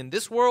was doing in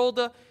this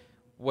world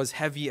was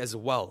heavy as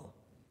well.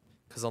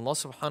 Because Allah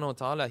subhanahu wa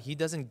ta'ala, He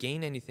doesn't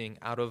gain anything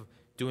out of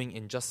doing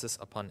injustice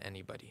upon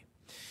anybody.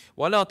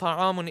 وَلَا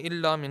طَعَامٌ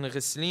إِلَّا مِنْ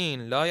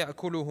غِسْلِينَ لَا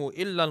يَأْكُلُهُ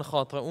إِلَّا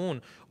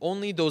الْخَاطِئُونَ.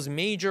 Only those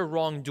major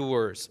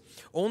wrongdoers,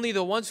 only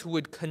the ones who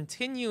would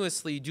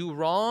continuously do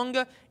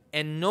wrong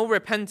and no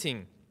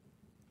repenting.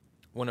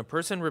 When a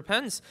person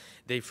repents,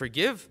 they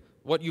forgive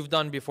what you've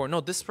done before. No,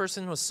 this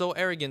person was so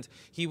arrogant.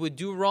 He would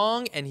do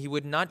wrong and he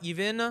would not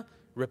even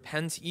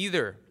repent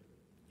either.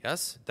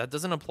 Yes, that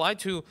doesn't apply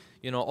to,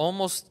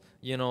 almost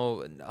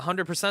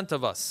 100%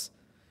 of us.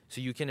 So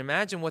you can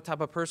imagine what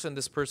type of person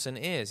this person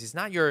is. He's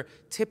not your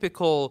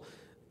typical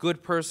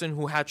good person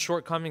who had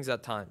shortcomings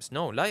at times.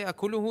 No, لا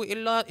يأكله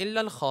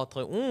إلا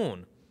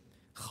الخاطئون.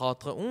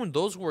 خاطئون,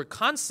 those who were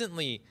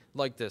constantly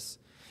like this.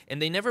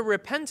 And they never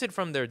repented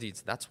from their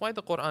deeds. That's why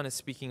the Quran is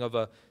speaking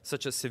of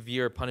such a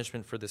severe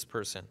punishment for this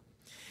person.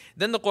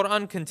 Then the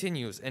Quran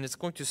continues, and it's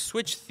going to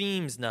switch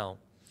themes now.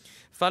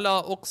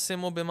 فَلَا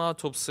أُقْسِمُ بِمَا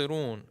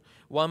تُبْصِرُونَ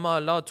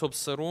وَمَا لَا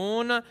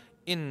تُبْصِرُونَ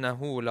إِنَّهُ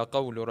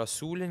لَقَوْلُ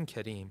رَسُولٍ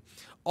كَرِيمٍ.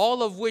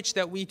 All of which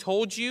that we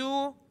told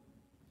you,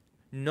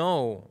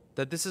 know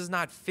that this is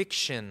not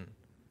fiction.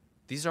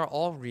 These are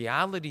all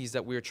realities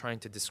that we're trying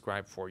to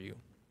describe for you.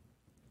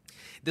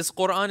 This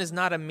Quran is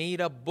not a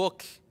made-up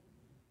book.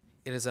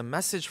 It is a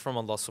message from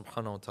Allah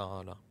subhanahu wa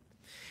ta'ala.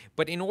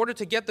 But in order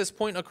to get this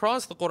point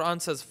across, the Quran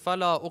says,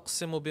 فَلَا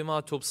أُقْسِمُ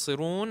بِمَا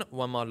تُبْصِرُونَ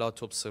وَمَا لَا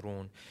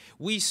تُبْصِرُونَ.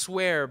 We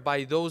swear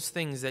by those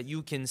things that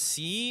you can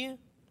see,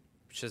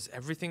 which is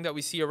everything that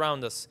we see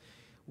around us,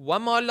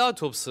 وَمَا لَا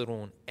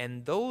تُبْصِرُونَ,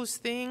 and those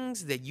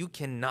things that you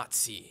cannot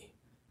see.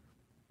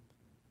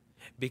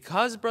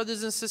 Because,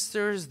 brothers and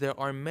sisters, there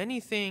are many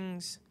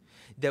things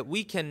that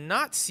we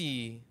cannot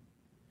see,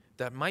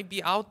 that might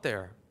be out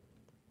there.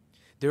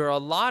 There are a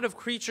lot of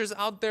creatures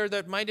out there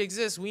that might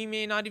exist. We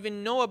may not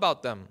even know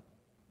about them.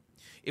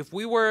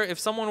 If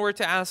someone were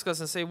to ask us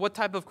and say, what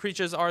type of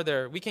creatures are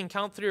there? We can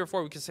count 3 or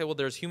 4. We can say, well,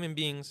 there's human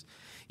beings.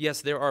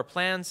 Yes, there are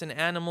plants and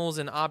animals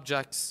and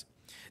objects.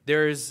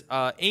 There's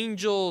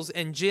angels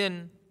and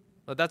jinn.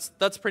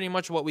 That's pretty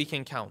much what we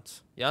can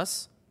count.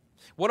 Yes?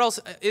 What else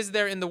is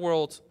there in the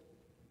world?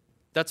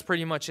 That's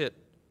pretty much it.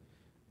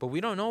 But we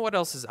don't know what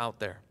else is out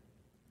there.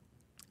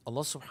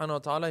 Allah subhanahu wa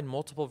ta'ala in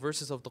multiple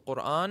verses of the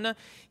Quran,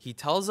 He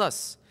tells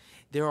us,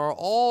 there are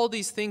all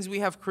these things we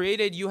have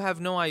created, you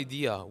have no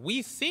idea.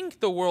 We think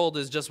the world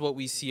is just what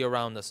we see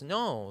around us.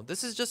 No,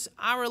 this is just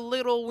our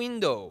little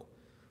window.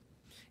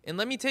 And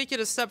let me take it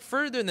a step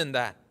further than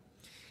that.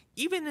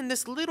 Even in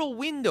this little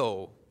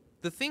window,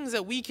 the things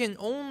that we can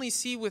only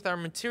see with our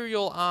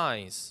material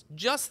eyes,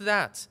 just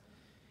that,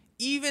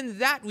 even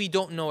that we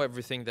don't know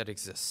everything that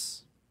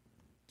exists.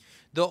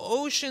 The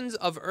oceans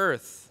of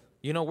Earth,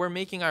 we're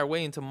making our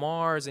way into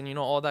Mars and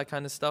all that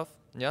kind of stuff.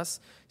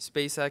 Yes,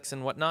 SpaceX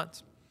and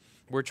whatnot.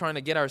 We're trying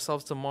to get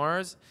ourselves to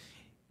Mars.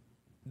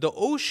 The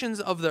oceans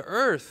of the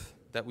earth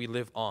that we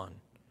live on,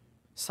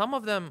 some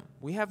of them,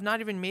 we have not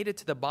even made it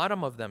to the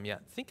bottom of them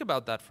yet. Think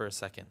about that for a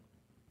second.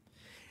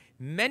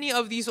 Many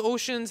of these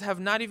oceans have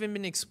not even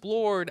been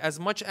explored as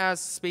much as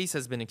space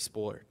has been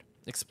explored.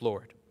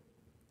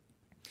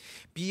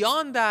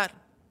 Beyond that,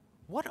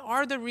 what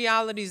are the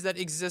realities that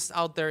exist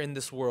out there in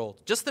this world?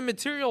 Just the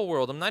material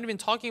world. I'm not even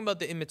talking about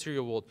the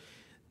immaterial world.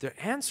 The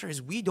answer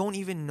is we don't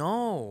even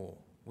know.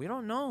 We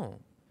don't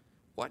know.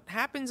 What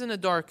happens in a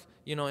dark,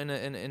 these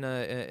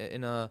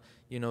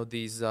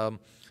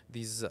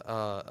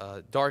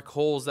dark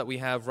holes that we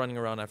have running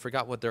around? I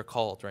forgot what they're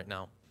called right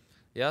now.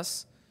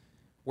 Yes,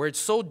 where it's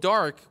so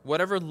dark,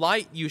 whatever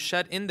light you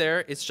shed in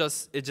there, it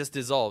just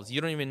dissolves. You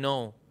don't even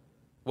know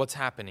what's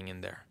happening in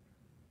there.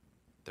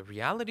 The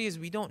reality is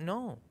we don't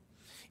know,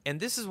 and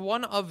this is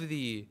one of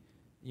the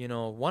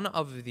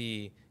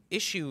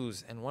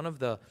issues and one of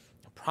the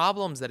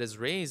problems that is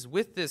raised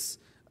with this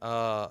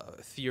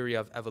theory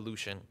of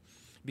evolution.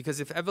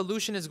 Because if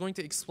evolution is going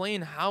to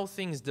explain how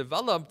things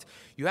developed,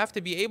 you have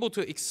to be able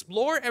to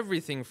explore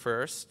everything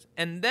first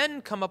and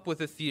then come up with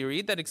a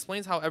theory that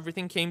explains how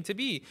everything came to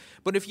be.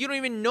 But if you don't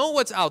even know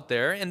what's out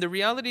there, and the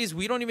reality is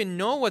we don't even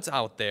know what's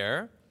out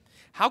there,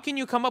 how can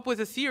you come up with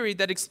a theory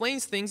that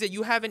explains things that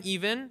you haven't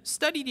even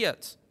studied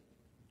yet?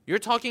 You're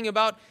talking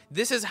about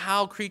this is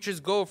how creatures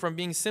go from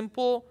being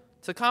simple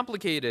to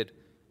complicated.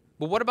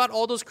 But what about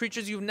all those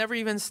creatures you've never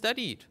even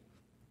studied?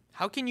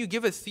 How can you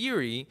give a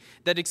theory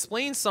that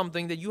explains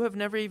something that you have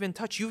never even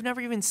touched? You've never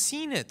even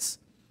seen it.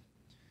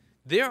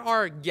 There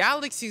are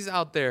galaxies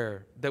out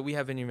there that we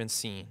haven't even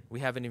seen. We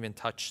haven't even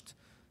touched.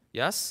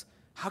 Yes?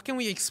 How can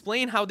we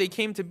explain how they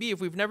came to be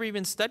if we've never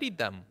even studied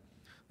them?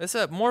 That's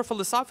a more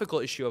philosophical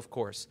issue, of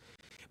course.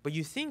 But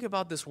you think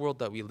about this world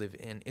that we live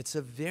in. It's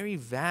a very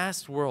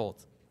vast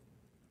world.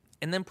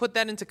 And then put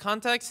that into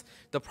context,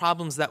 the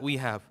problems that we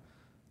have.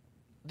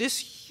 This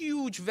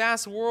huge,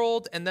 vast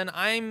world, and then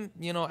I'm,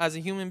 as a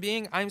human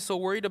being, I'm so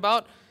worried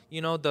about,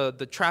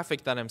 the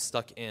traffic that I'm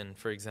stuck in,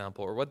 for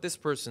example, or what this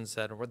person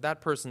said, or what that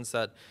person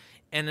said.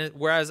 And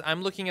whereas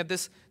I'm looking at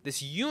this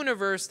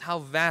universe, how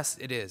vast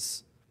it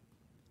is.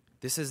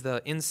 This is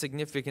the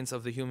insignificance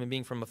of the human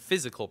being from a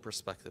physical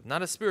perspective,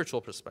 not a spiritual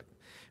perspective.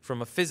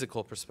 From a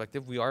physical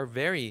perspective, we are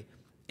very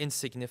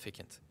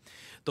insignificant.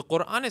 The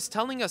Quran is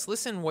telling us,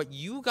 listen, what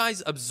you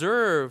guys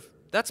observe,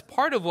 that's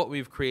part of what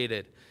we've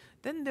created.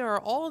 Then there are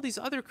all these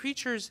other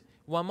creatures,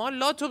 وَمَا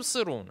لَا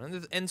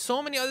تُبْصِرُونَ, and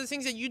so many other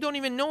things that you don't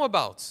even know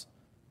about.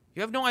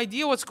 You have no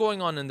idea what's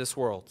going on in this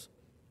world.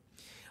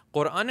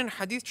 Quran and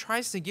Hadith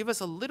tries to give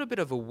us a little bit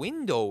of a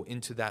window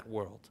into that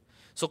world.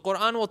 So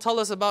Quran will tell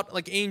us about,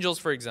 like angels,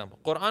 for example.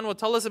 Quran will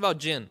tell us about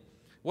jinn.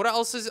 What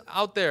else is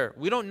out there?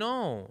 We don't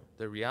know.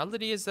 The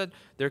reality is that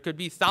there could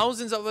be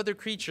thousands of other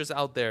creatures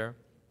out there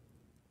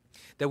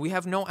that we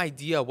have no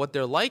idea what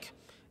they're like.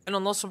 And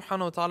Allah subhanahu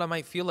wa ta'ala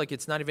might feel like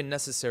it's not even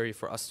necessary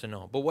for us to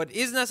know. But what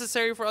is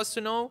necessary for us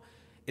to know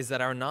is that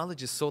our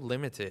knowledge is so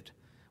limited.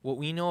 What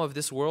we know of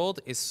this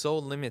world is so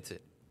limited.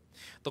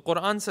 The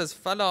Quran says,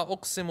 فَلَا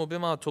أُقْسِمُ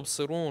بِمَا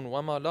تُبْصِرُونَ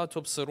وَمَا لَا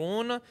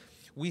تُبْصِرُونَ.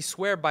 We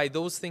swear by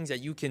those things that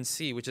you can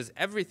see, which is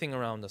everything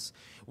around us.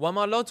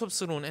 وَمَا لَا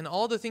تُبْصِرُونَ, and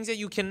all the things that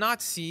you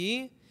cannot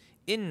see.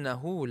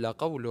 إِنَّهُ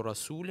لَقَوْلُ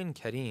رَسُولٍ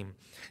كَرِيمٍ.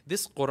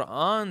 This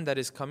Quran that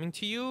is coming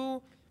to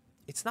you,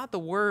 it's not the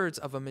words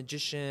of a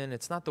magician.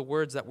 It's not the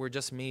words that were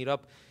just made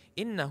up.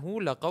 إِنَّهُ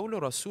لَقَوْلُ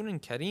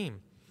رَسُولٍ كَرِيمٍ.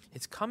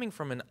 It's coming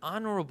from an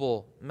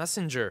honorable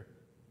messenger.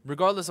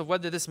 Regardless of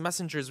whether this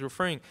messenger is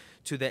referring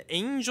to the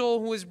angel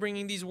who is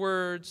bringing these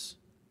words,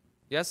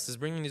 yes, is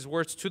bringing these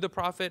words to the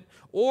Prophet,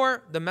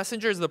 or the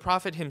messenger is the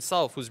Prophet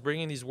himself who's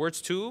bringing these words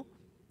to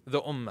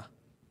the Ummah.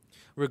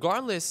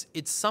 Regardless,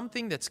 it's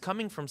something that's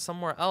coming from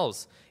somewhere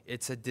else.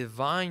 It's a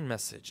divine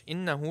message.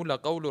 إِنَّهُ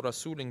لَقَوْلُ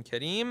رَسُولٍ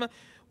كَرِيمٍ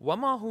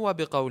وَمَا هُوَ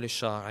بِقَوْلِ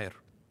الشَّاعِرِ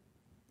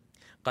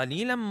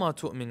قَلِيلًا مَا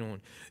تُؤْمِنُونَ.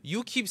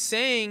 You keep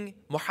saying,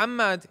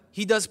 Muhammad,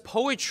 he does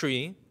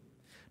poetry,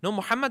 No,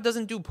 Muhammad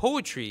doesn't do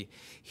poetry.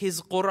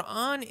 His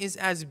Quran is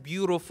as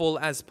beautiful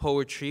as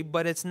poetry,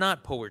 but it's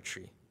not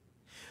poetry.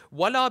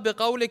 وَلَا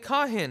بِقَوْلِ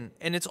كَاهِن.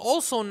 And it's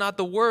also not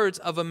the words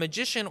of a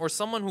magician or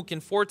someone who can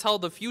foretell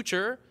the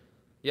future.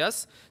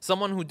 Yes?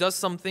 Someone who does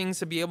some things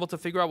to be able to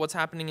figure out what's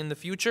happening in the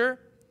future.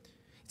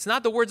 It's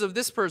not the words of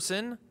this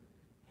person,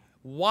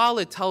 while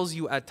it tells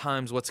you at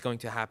times what's going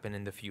to happen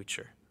in the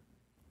future.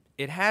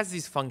 It has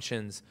these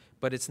functions,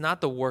 but it's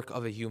not the work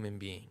of a human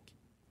being.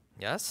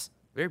 Yes?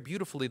 Very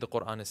beautifully the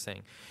Quran is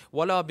saying.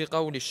 وَلَا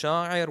بِقَوْلِ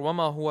الشَّاعِرِ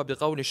وَمَا هُوَ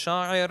بِقَوْلِ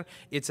الشَّاعِرِ.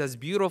 It's as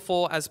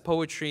beautiful as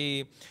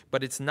poetry,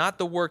 but it's not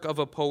the work of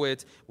a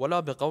poet.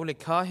 وَلَا بِقَوْلِ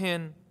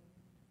كَاهِن.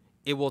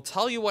 It will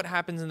tell you what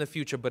happens in the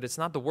future, but it's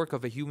not the work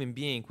of a human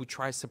being who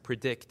tries to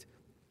predict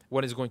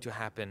what is going to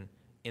happen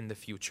in the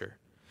future.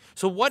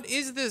 So what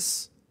is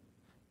this?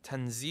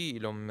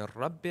 تَنزِيلٌ مِّن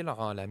رَبِّ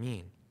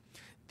الْعَالَمِينَ.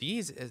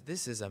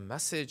 This is a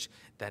message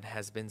that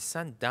has been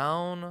sent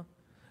down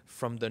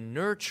from the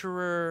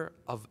nurturer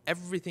of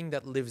everything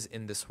that lives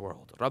in this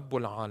world.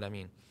 Rabbul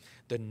Alameen.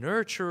 The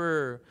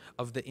nurturer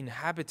of the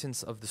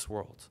inhabitants of this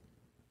world.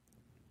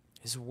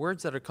 His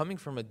words that are coming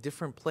from a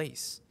different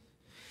place.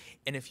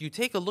 And if you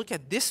take a look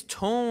at this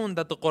tone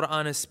that the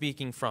Quran is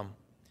speaking from,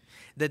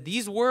 that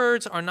these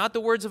words are not the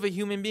words of a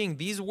human being.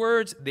 These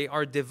words, they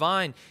are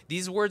divine.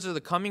 These words are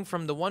coming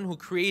from the one who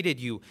created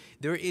you.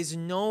 There is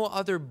no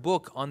other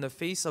book on the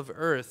face of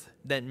earth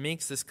that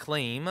makes this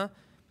claim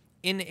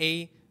in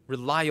a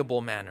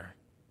reliable manner.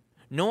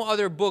 No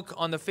other book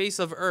on the face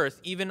of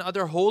earth, even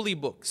other holy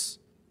books,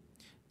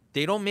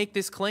 they don't make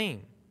this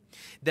claim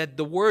that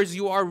the words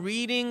you are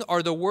reading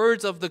are the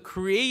words of the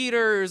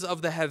creators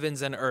of the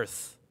heavens and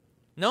earth.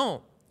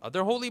 No,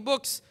 other holy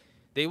books,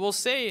 they will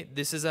say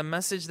this is a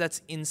message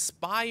that's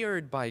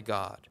inspired by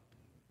God.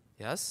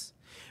 Yes?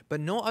 But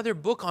no other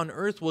book on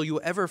earth will you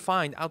ever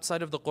find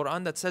outside of the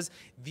Quran that says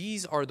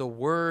these are the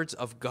words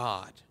of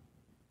God.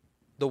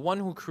 The one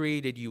who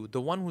created you, the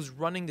one who's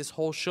running this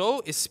whole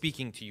show is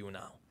speaking to you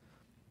now.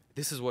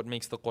 This is what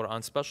makes the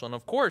Quran special. And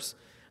of course,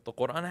 the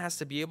Quran has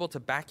to be able to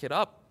back it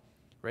up,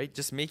 right?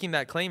 Just making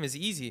that claim is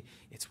easy.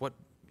 It's what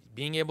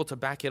being able to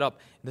back it up.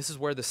 This is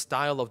where the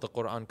style of the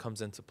Quran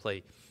comes into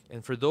play.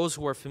 And for those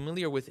who are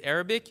familiar with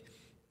Arabic,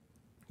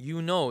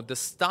 you know the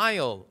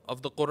style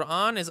of the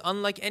Quran is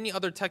unlike any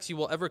other text you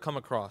will ever come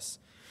across.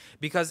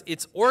 Because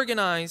it's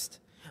organized,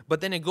 but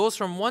then it goes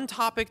from one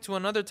topic to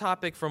another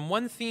topic, from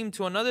one theme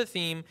to another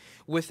theme,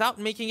 without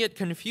making it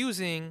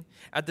confusing.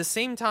 At the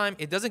same time,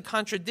 it doesn't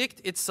contradict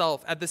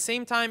itself. At the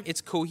same time,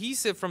 it's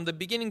cohesive from the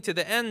beginning to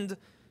the end.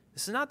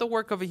 This is not the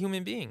work of a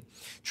human being.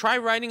 Try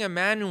writing a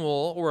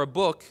manual or a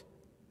book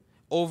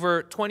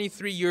over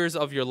 23 years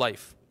of your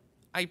life.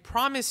 I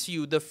promise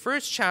you, the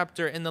first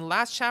chapter and the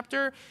last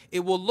chapter,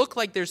 it will look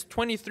like there's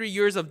 23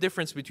 years of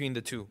difference between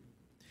the two.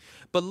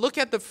 But look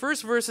at the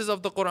first verses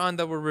of the Quran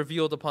that were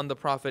revealed upon the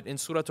Prophet in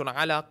Surah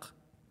Al-Alaq.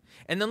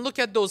 And then look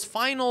at those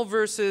final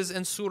verses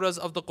and surahs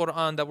of the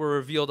Quran that were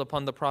revealed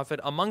upon the Prophet.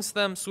 Amongst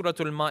them, Surah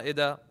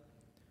Al-Ma'idah.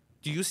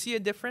 Do you see a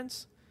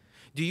difference?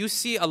 Do you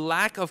see a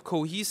lack of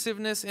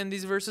cohesiveness in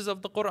these verses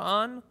of the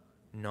Quran?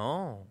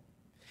 No.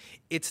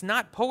 It's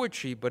not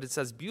poetry, but it's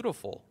as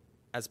beautiful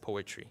as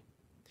poetry.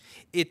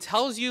 It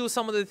tells you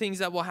some of the things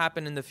that will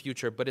happen in the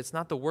future, but it's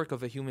not the work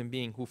of a human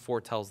being who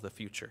foretells the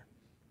future.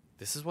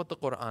 This is what the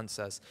Quran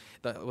says,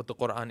 what the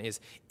Quran is.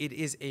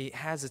 It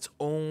has its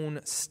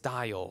own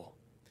style.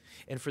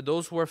 And for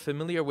those who are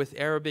familiar with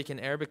Arabic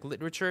and Arabic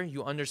literature,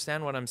 you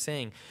understand what I'm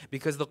saying.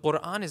 Because the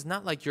Quran is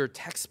not like your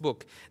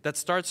textbook that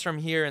starts from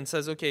here and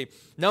says, okay,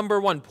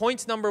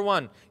 point number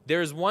one,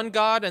 there's one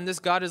God and this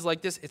God is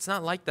like this. It's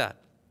not like that.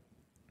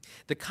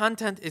 The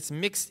content is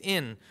mixed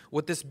in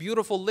with this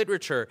beautiful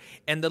literature.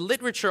 And the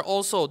literature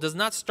also does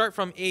not start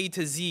from A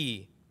to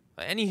Z.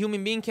 Any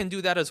human being can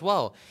do that as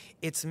well.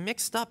 It's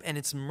mixed up and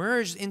it's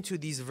merged into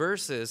these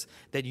verses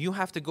that you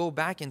have to go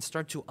back and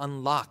start to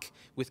unlock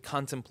with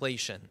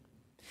contemplation.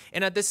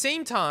 And at the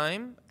same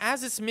time,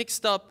 as it's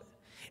mixed up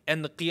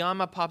and the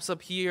qiyamah pops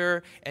up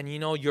here, and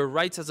your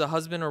rights as a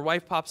husband or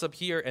wife pops up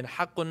here, and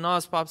haqqun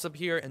nas pops up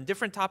here, and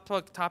different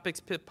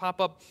topics pop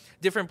up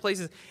different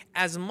places,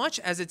 as much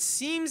as it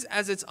seems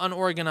as it's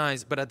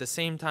unorganized, but at the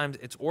same time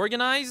it's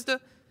organized,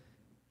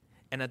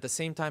 and at the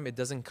same time it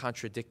doesn't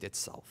contradict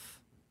itself.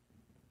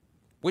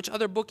 Which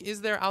other book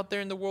is there out there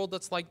in the world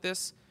that's like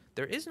this?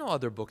 There is no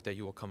other book that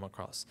you will come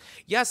across.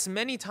 Yes,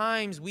 many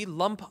times we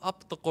lump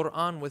up the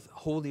Quran with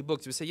holy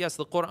books. We say, yes,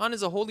 the Quran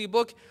is a holy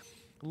book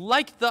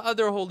like the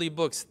other holy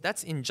books.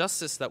 That's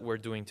injustice that we're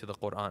doing to the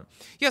Quran.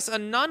 Yes, a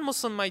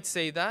non-Muslim might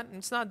say that.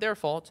 It's not their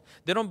fault.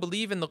 They don't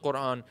believe in the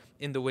Quran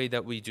in the way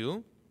that we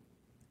do.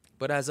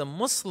 But as a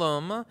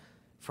Muslim,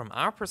 from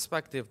our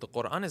perspective, the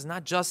Quran is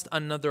not just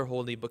another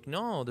holy book.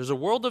 No, there's a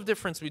world of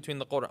difference between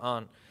the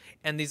Quran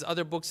and these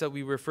other books that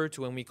we refer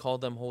to and we call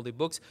them holy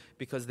books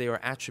because they are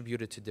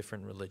attributed to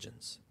different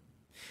religions.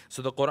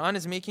 So the Quran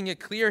is making it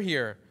clear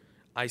here.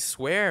 I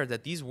swear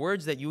that these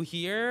words that you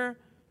hear,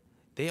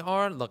 they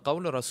are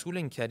لَقَوْلُ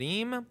رَسُولٍ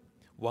كَرِيمٍ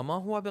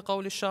وَمَا هُوَ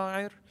بِقَوْلِ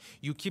الشَّاعِرِ.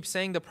 You keep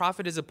saying the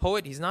Prophet is a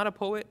poet. He's not a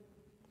poet.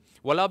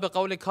 وَلَا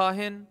بِقَوْلِ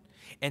كَاهِن.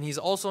 And he's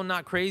also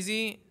not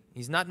crazy.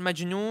 He's not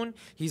majnoon.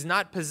 He's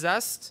not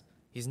possessed.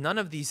 He's none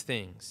of these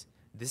things.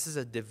 This is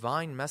a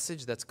divine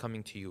message that's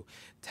coming to you.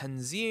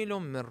 تَنزِيلٌ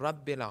مِّن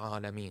رَبِّ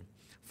الْعَالَمِينَ.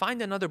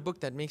 Find another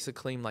book that makes a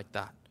claim like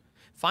that.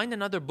 Find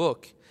another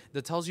book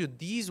that tells you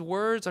these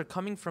words are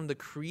coming from the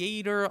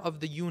creator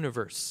of the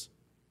universe.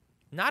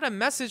 Not a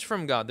message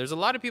from God. There's a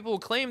lot of people who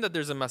claim that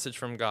there's a message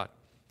from God.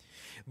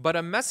 But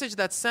a message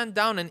that's sent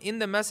down, and in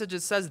the message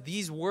it says,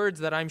 these words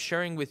that I'm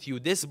sharing with you,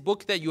 this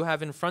book that you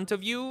have in front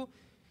of you,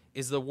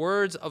 is the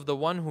words of the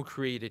one who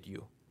created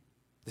you.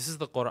 This is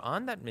the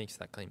Quran that makes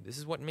that claim. This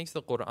is what makes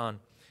the Quran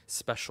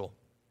special.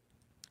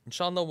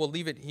 Inshallah, we'll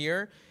leave it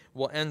here.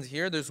 We'll end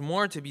here. There's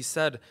more to be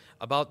said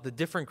about the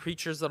different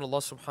creatures that Allah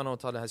subhanahu wa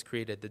ta'ala has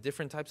created, the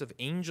different types of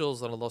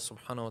angels that Allah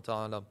subhanahu wa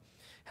ta'ala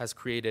has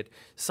created.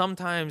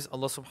 Sometimes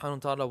Allah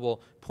subhanahu wa ta'ala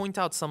will point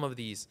out some of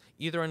these,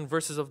 either in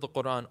verses of the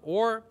Quran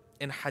or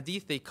in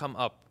hadith they come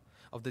up,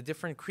 of the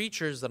different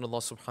creatures that Allah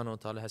subhanahu wa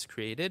ta'ala has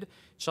created.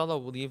 Inshallah,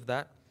 we'll leave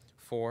that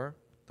for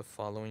the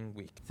following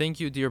week. Thank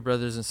you, dear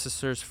brothers and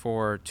sisters,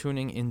 for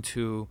tuning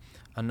into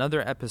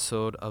another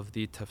episode of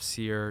the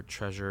Tafsir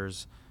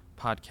Treasures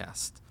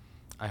podcast.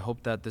 I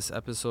hope that this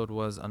episode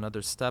was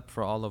another step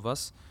for all of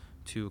us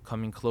to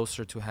coming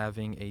closer to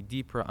having a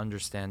deeper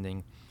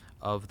understanding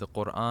of the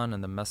Quran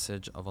and the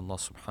message of Allah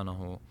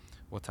subhanahu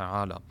wa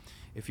ta'ala.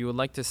 If you would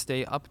like to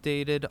stay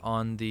updated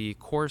on the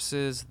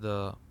courses,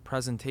 the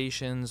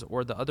presentations,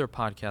 or the other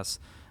podcasts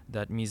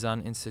that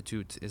Mizan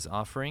Institute is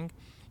offering,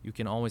 you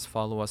can always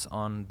follow us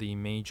on the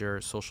major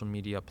social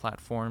media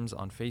platforms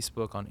on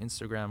Facebook, on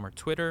Instagram, or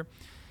Twitter,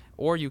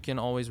 or you can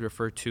always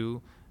refer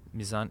to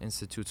Mizan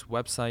Institute's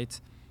website,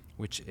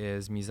 which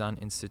is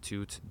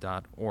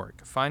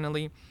mizaninstitute.org.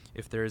 Finally,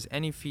 if there is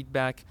any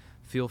feedback,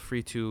 feel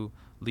free to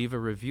leave a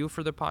review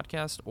for the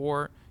podcast,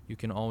 or you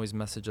can always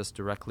message us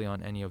directly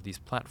on any of these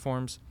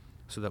platforms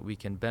so that we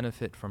can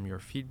benefit from your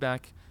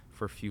feedback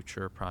for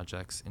future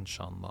projects,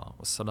 inshallah.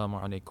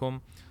 Wassalamu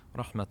alaikum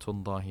wa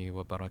rahmatullahi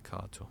wa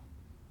barakatuh.